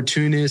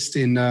cartoonist.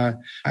 And I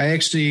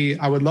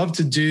would love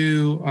to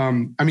do,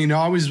 it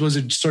always was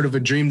a sort of a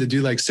dream to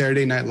do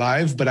Saturday Night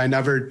Live, but I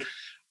never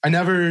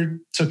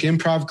took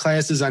improv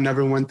classes. I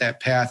never went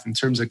that path in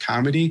terms of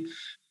comedy.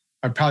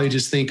 I probably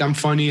just think I'm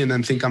funny and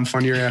then think I'm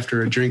funnier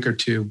after a drink or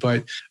two.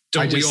 But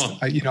I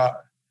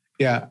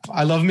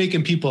love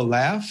making people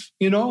laugh,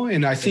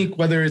 and I think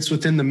whether it's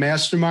within the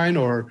mastermind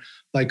or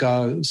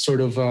a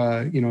sort of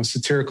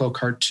satirical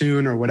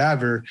cartoon or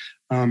whatever,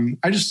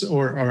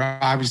 or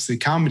obviously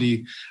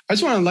comedy, I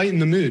just want to lighten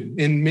the mood.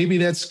 And maybe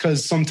that's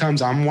because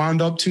sometimes I'm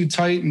wound up too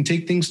tight and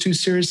take things too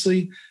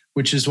seriously,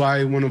 which is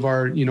why one of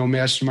our,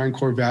 mastermind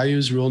core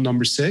values, rule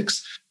number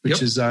 6,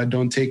 which is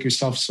don't take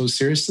yourself so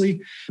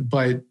seriously.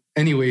 But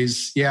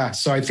anyways, yeah.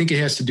 So I think it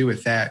has to do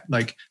with that.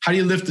 How do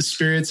you lift the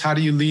spirits? How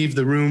do you leave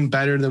the room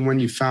better than when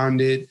you found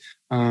it?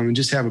 And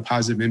just have a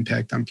positive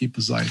impact on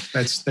people's life.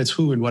 That's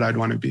who and what I'd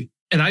want to be.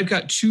 And I've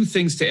got 2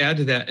 things to add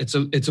to that.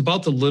 It's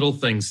about the little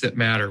things that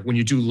matter when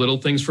you do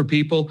little things for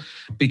people,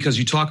 because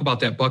you talk about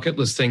that bucket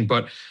list thing.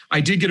 But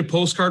I did get a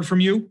postcard from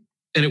you,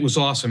 and it was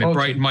awesome. It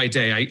brightened my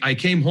day. I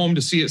came home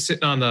to see it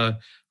sitting on the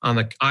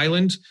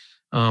island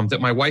that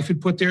my wife had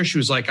put there. She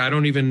was like, I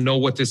don't even know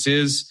what this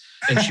is.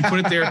 And she put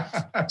it there.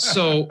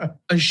 So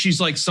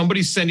she's like,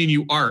 somebody's sending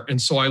you art.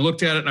 And so I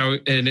looked at it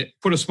and it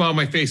put a smile on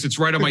my face. It's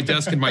right on my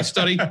desk in my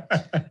study.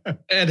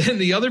 And then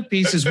the other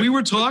piece is we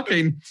were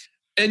talking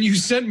and you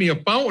sent me a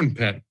fountain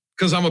pen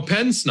because I'm a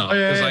pen snob.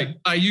 Because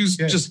I use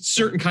just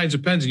certain kinds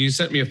of pens. And you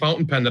sent me a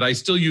fountain pen that I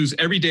still use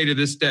every day to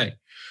this day.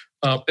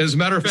 As a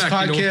matter of fact,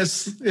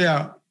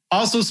 podcast,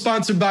 also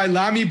sponsored by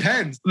Lamy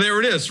Pens. There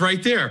it is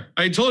right there.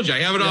 I told you, I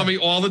have it on me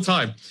all the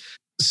time.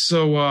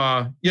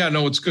 So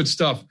it's good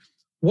stuff.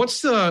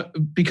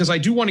 Because I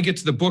do want to get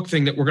to the book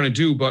thing that we're going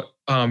to do, but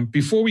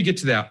before we get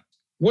to that,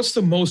 what's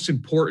the most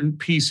important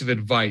piece of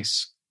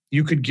advice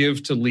you could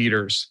give to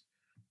leaders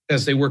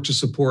as they work to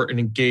support and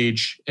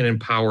engage and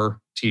empower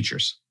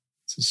teachers?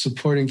 To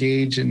support,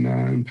 engage, and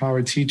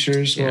empower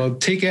teachers. Yeah. Well,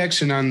 take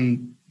action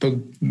on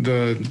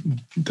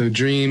the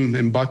dream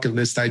and bucket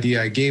list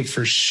idea I gave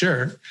for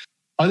sure.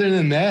 Other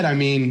than that,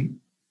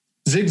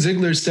 Zig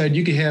Ziglar said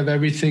you can have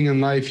everything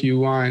in life you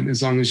want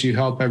as long as you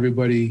help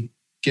everybody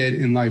get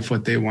in life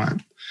what they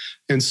want.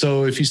 And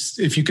so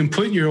if you can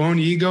put your own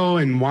ego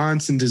and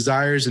wants and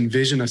desires and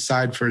vision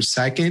aside for a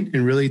second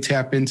and really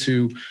tap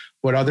into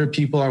what other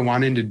people are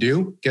wanting to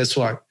do, guess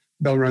what?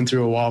 They'll run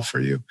through a wall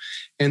for you.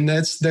 And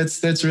that's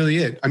really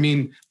it.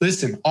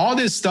 Listen, all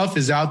this stuff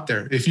is out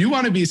there. If you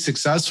want to be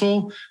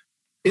successful,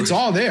 it's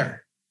all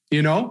there,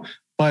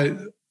 but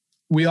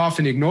we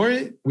often ignore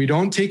it. We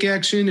don't take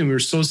action and we're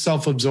so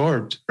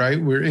self-absorbed, right?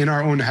 We're in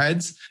our own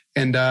heads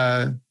and,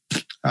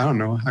 I don't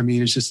know.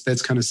 It's just,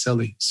 that's kind of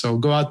silly. So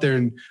go out there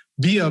and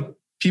be a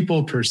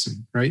people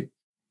person, right?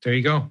 There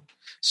you go.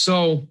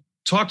 So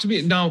talk to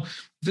me now.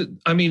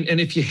 And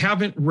if you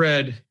haven't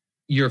read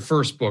your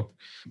first book,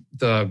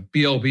 the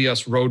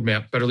BLBS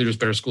Roadmap, Better Leaders,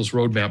 Better Schools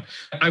Roadmap,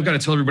 I've got to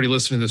tell everybody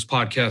listening to this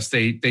podcast,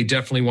 they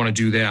definitely want to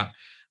do that.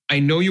 I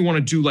know you want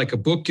to do a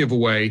book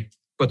giveaway,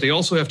 but they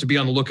also have to be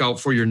on the lookout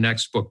for your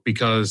next book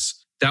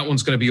because that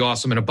one's going to be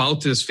awesome and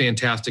about this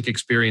fantastic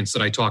experience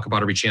that I talk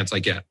about every chance I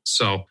get.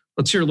 So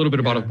let's hear a little bit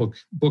about a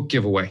book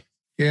giveaway.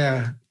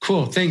 Yeah,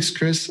 cool. Thanks,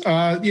 Chris.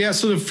 So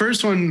the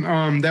first one,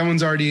 that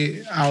one's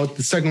already out.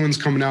 The second one's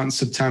coming out in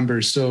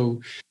September.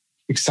 So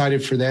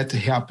excited for that to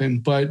happen.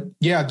 But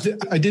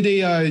I did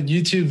a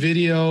YouTube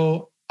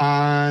video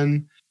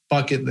on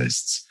bucket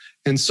lists.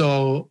 And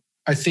so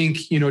I think,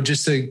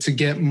 just to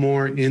get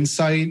more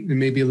insight and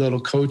maybe a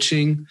little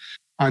coaching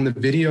on the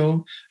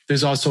video,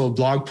 there's also a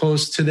blog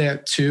post to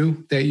that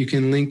too, that you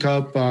can link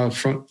up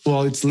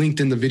it's linked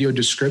in the video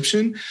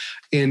description.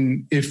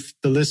 And if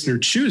the listener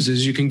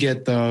chooses, you can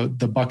get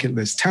the bucket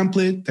list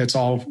template. That's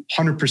all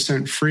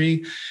 100%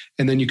 free.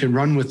 And then you can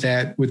run with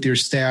that with your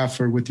staff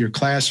or with your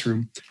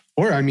classroom.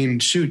 Or,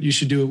 you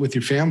should do it with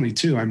your family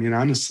too.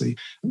 Honestly.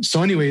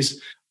 So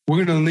anyways,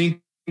 we're going to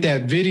link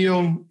that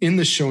video in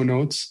the show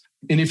notes.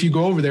 And if you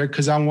go over there,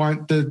 because I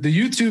want the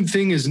YouTube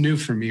thing is new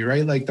for me,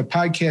 right? Like the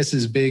podcast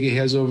is big. It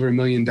has over 1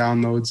 million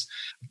downloads.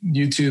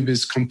 YouTube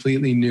is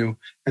completely new.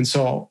 And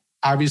so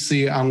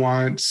obviously I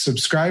want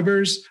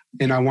subscribers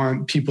and I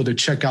want people to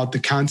check out the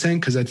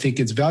content because I think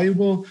it's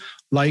valuable,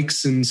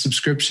 likes and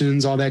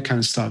subscriptions, all that kind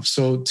of stuff.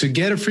 So to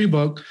get a free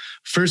book,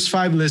 first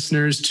 5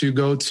 listeners to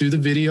go to the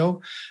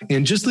video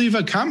and just leave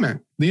a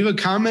comment. Leave a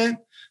comment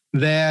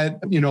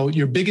that,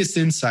 your biggest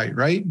insight,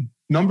 right?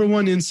 Number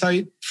 1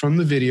 insight from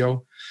the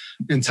video.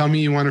 And tell me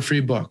you want a free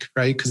book,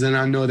 right? Because then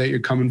I know that you're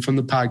coming from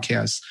the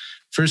podcast.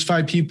 First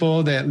 5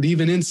 people that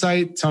leave an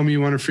insight, tell me you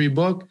want a free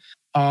book.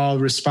 I'll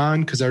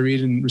respond because I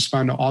read and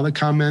respond to all the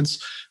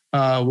comments.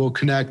 We'll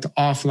connect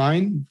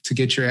offline to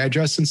get your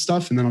address and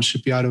stuff, and then I'll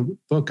ship you out a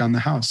book on the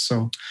house.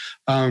 So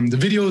the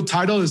video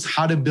title is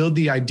How to Build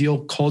the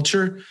Ideal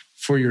Culture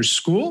for Your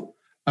School.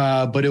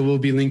 But it will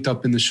be linked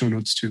up in the show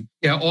notes too.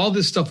 Yeah, all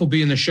this stuff will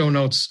be in the show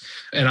notes,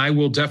 and I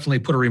will definitely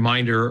put a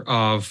reminder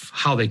of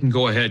how they can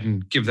go ahead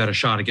and give that a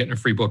shot at getting a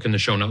free book in the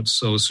show notes.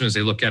 So as soon as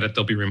they look at it,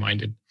 they'll be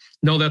reminded.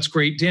 No, that's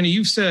great. Danny,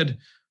 you've said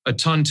a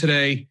ton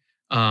today.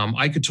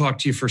 I could talk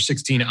to you for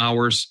 16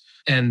 hours,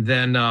 and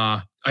then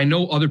I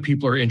know other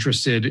people are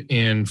interested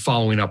in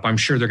following up. I'm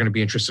sure they're going to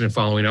be interested in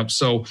following up.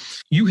 So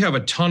you have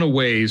a ton of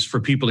ways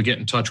for people to get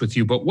in touch with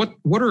you, but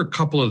what are a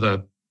couple of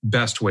the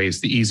best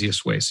ways, the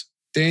easiest ways?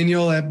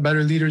 Daniel at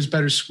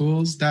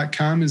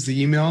betterleadersbetterschools.com is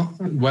the email.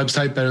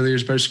 Website,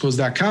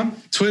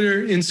 betterleadersbetterschools.com.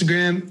 Twitter,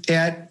 Instagram,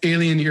 at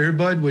Alien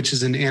Earbud, which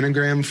is an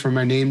anagram for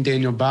my name,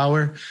 Daniel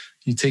Bauer.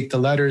 You take the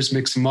letters,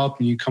 mix them up,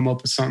 and you come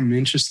up with something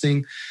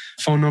interesting.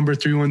 Phone number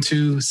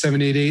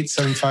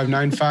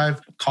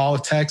 312-788-7595. Call or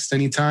text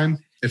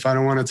anytime. If I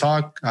don't want to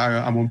talk,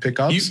 I won't pick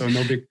up, so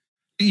no big...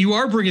 You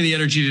are bringing the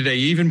energy today.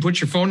 You even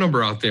put your phone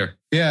number out there.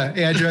 Yeah,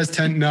 address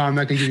 10... No, I'm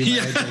not going to give you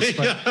my address,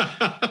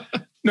 but...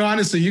 No,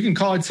 honestly, you can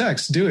call or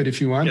text. Do it if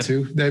you want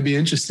to. That'd be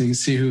interesting to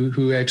see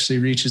who actually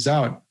reaches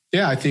out.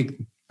 Yeah, I think,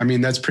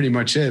 that's pretty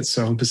much it.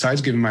 So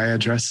besides giving my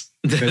address,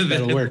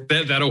 that'll work.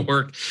 That'll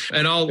work.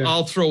 And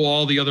I'll throw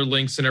all the other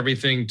links and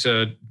everything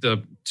to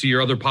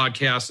your other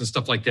podcasts and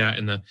stuff like that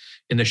in the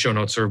show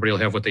notes, so everybody will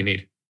have what they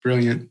need.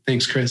 Brilliant.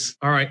 Thanks, Chris.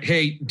 All right.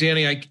 Hey,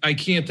 Danny, I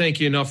can't thank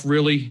you enough.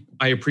 Really,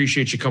 I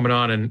appreciate you coming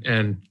on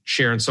and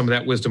sharing some of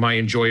that wisdom I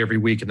enjoy every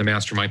week in the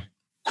mastermind.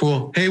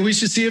 Cool. Hey, we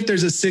should see if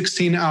there's a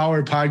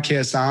 16-hour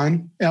podcast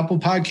on Apple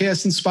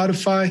Podcasts and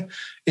Spotify,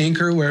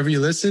 Anchor, wherever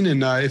you listen.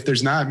 And if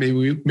there's not,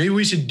 maybe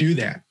we should do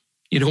that.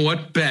 You know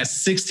what? Bet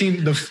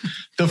 16, the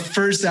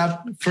first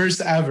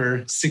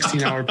ever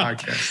 16-hour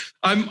podcast.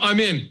 I'm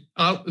in.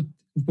 Well,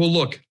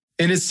 look.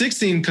 And it's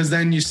 16 because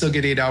then you still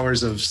get 8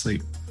 hours of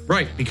sleep.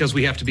 Right, because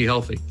we have to be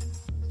healthy.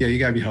 Yeah, you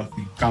got to be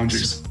healthy.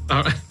 Boundaries.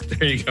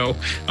 There you go.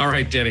 All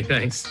right, Danny,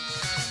 thanks.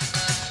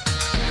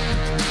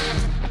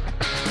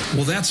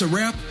 Well, that's a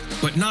wrap,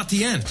 but not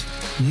the end.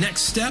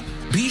 Next step,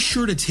 be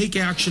sure to take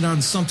action on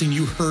something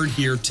you heard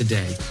here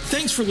today.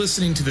 Thanks for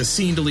listening to the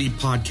Seen to Lead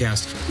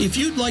podcast. If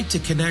you'd like to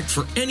connect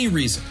for any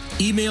reason,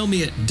 email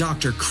me at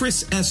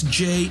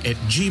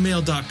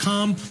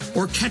drchrisSJ@gmail.com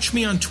or catch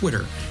me on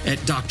Twitter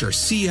at Dr.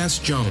 C.S.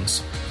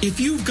 Jones. If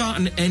you've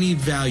gotten any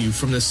value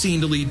from the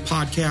Seen to Lead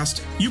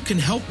podcast, you can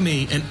help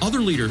me and other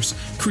leaders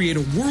create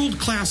a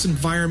world-class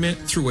environment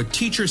through a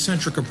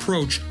teacher-centric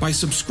approach by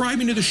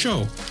subscribing to the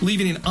show,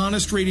 leaving an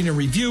honest rating and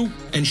review,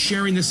 and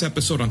sharing this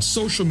episode on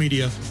social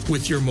media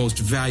with your most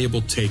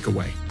valuable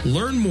takeaway.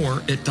 Learn more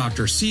at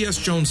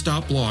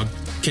drcsjones.blog.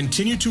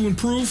 Continue to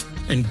improve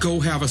and go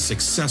have a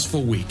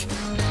successful week.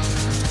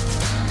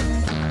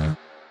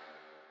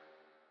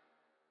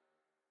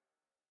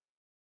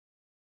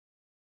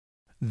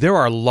 There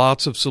are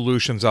lots of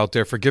solutions out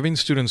there for giving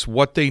students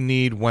what they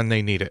need when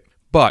they need it.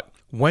 But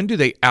when do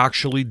they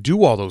actually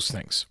do all those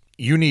things?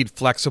 You need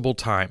flexible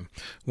time.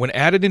 When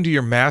added into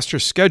your master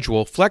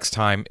schedule,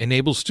 FlexTime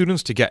enables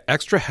students to get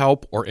extra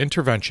help or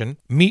intervention,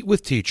 meet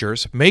with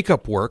teachers, make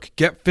up work,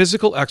 get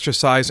physical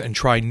exercise, and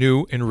try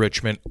new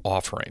enrichment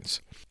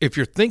offerings. If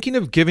you're thinking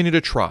of giving it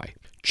a try,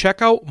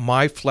 check out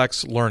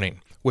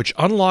MyFlexLearning, which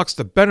unlocks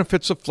the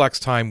benefits of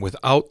FlexTime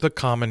without the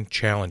common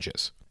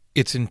challenges.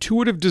 Its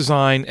intuitive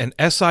design and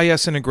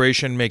SIS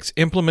integration makes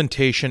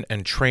implementation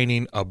and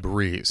training a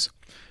breeze.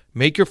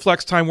 Make your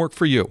FlexTime work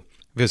for you.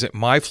 Visit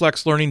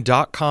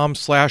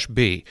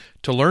myflexlearning.com/B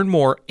to learn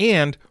more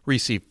and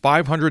receive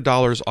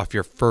 $500 off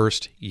your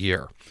first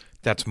year.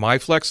 That's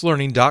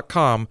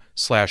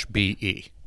myflexlearning.com/BE.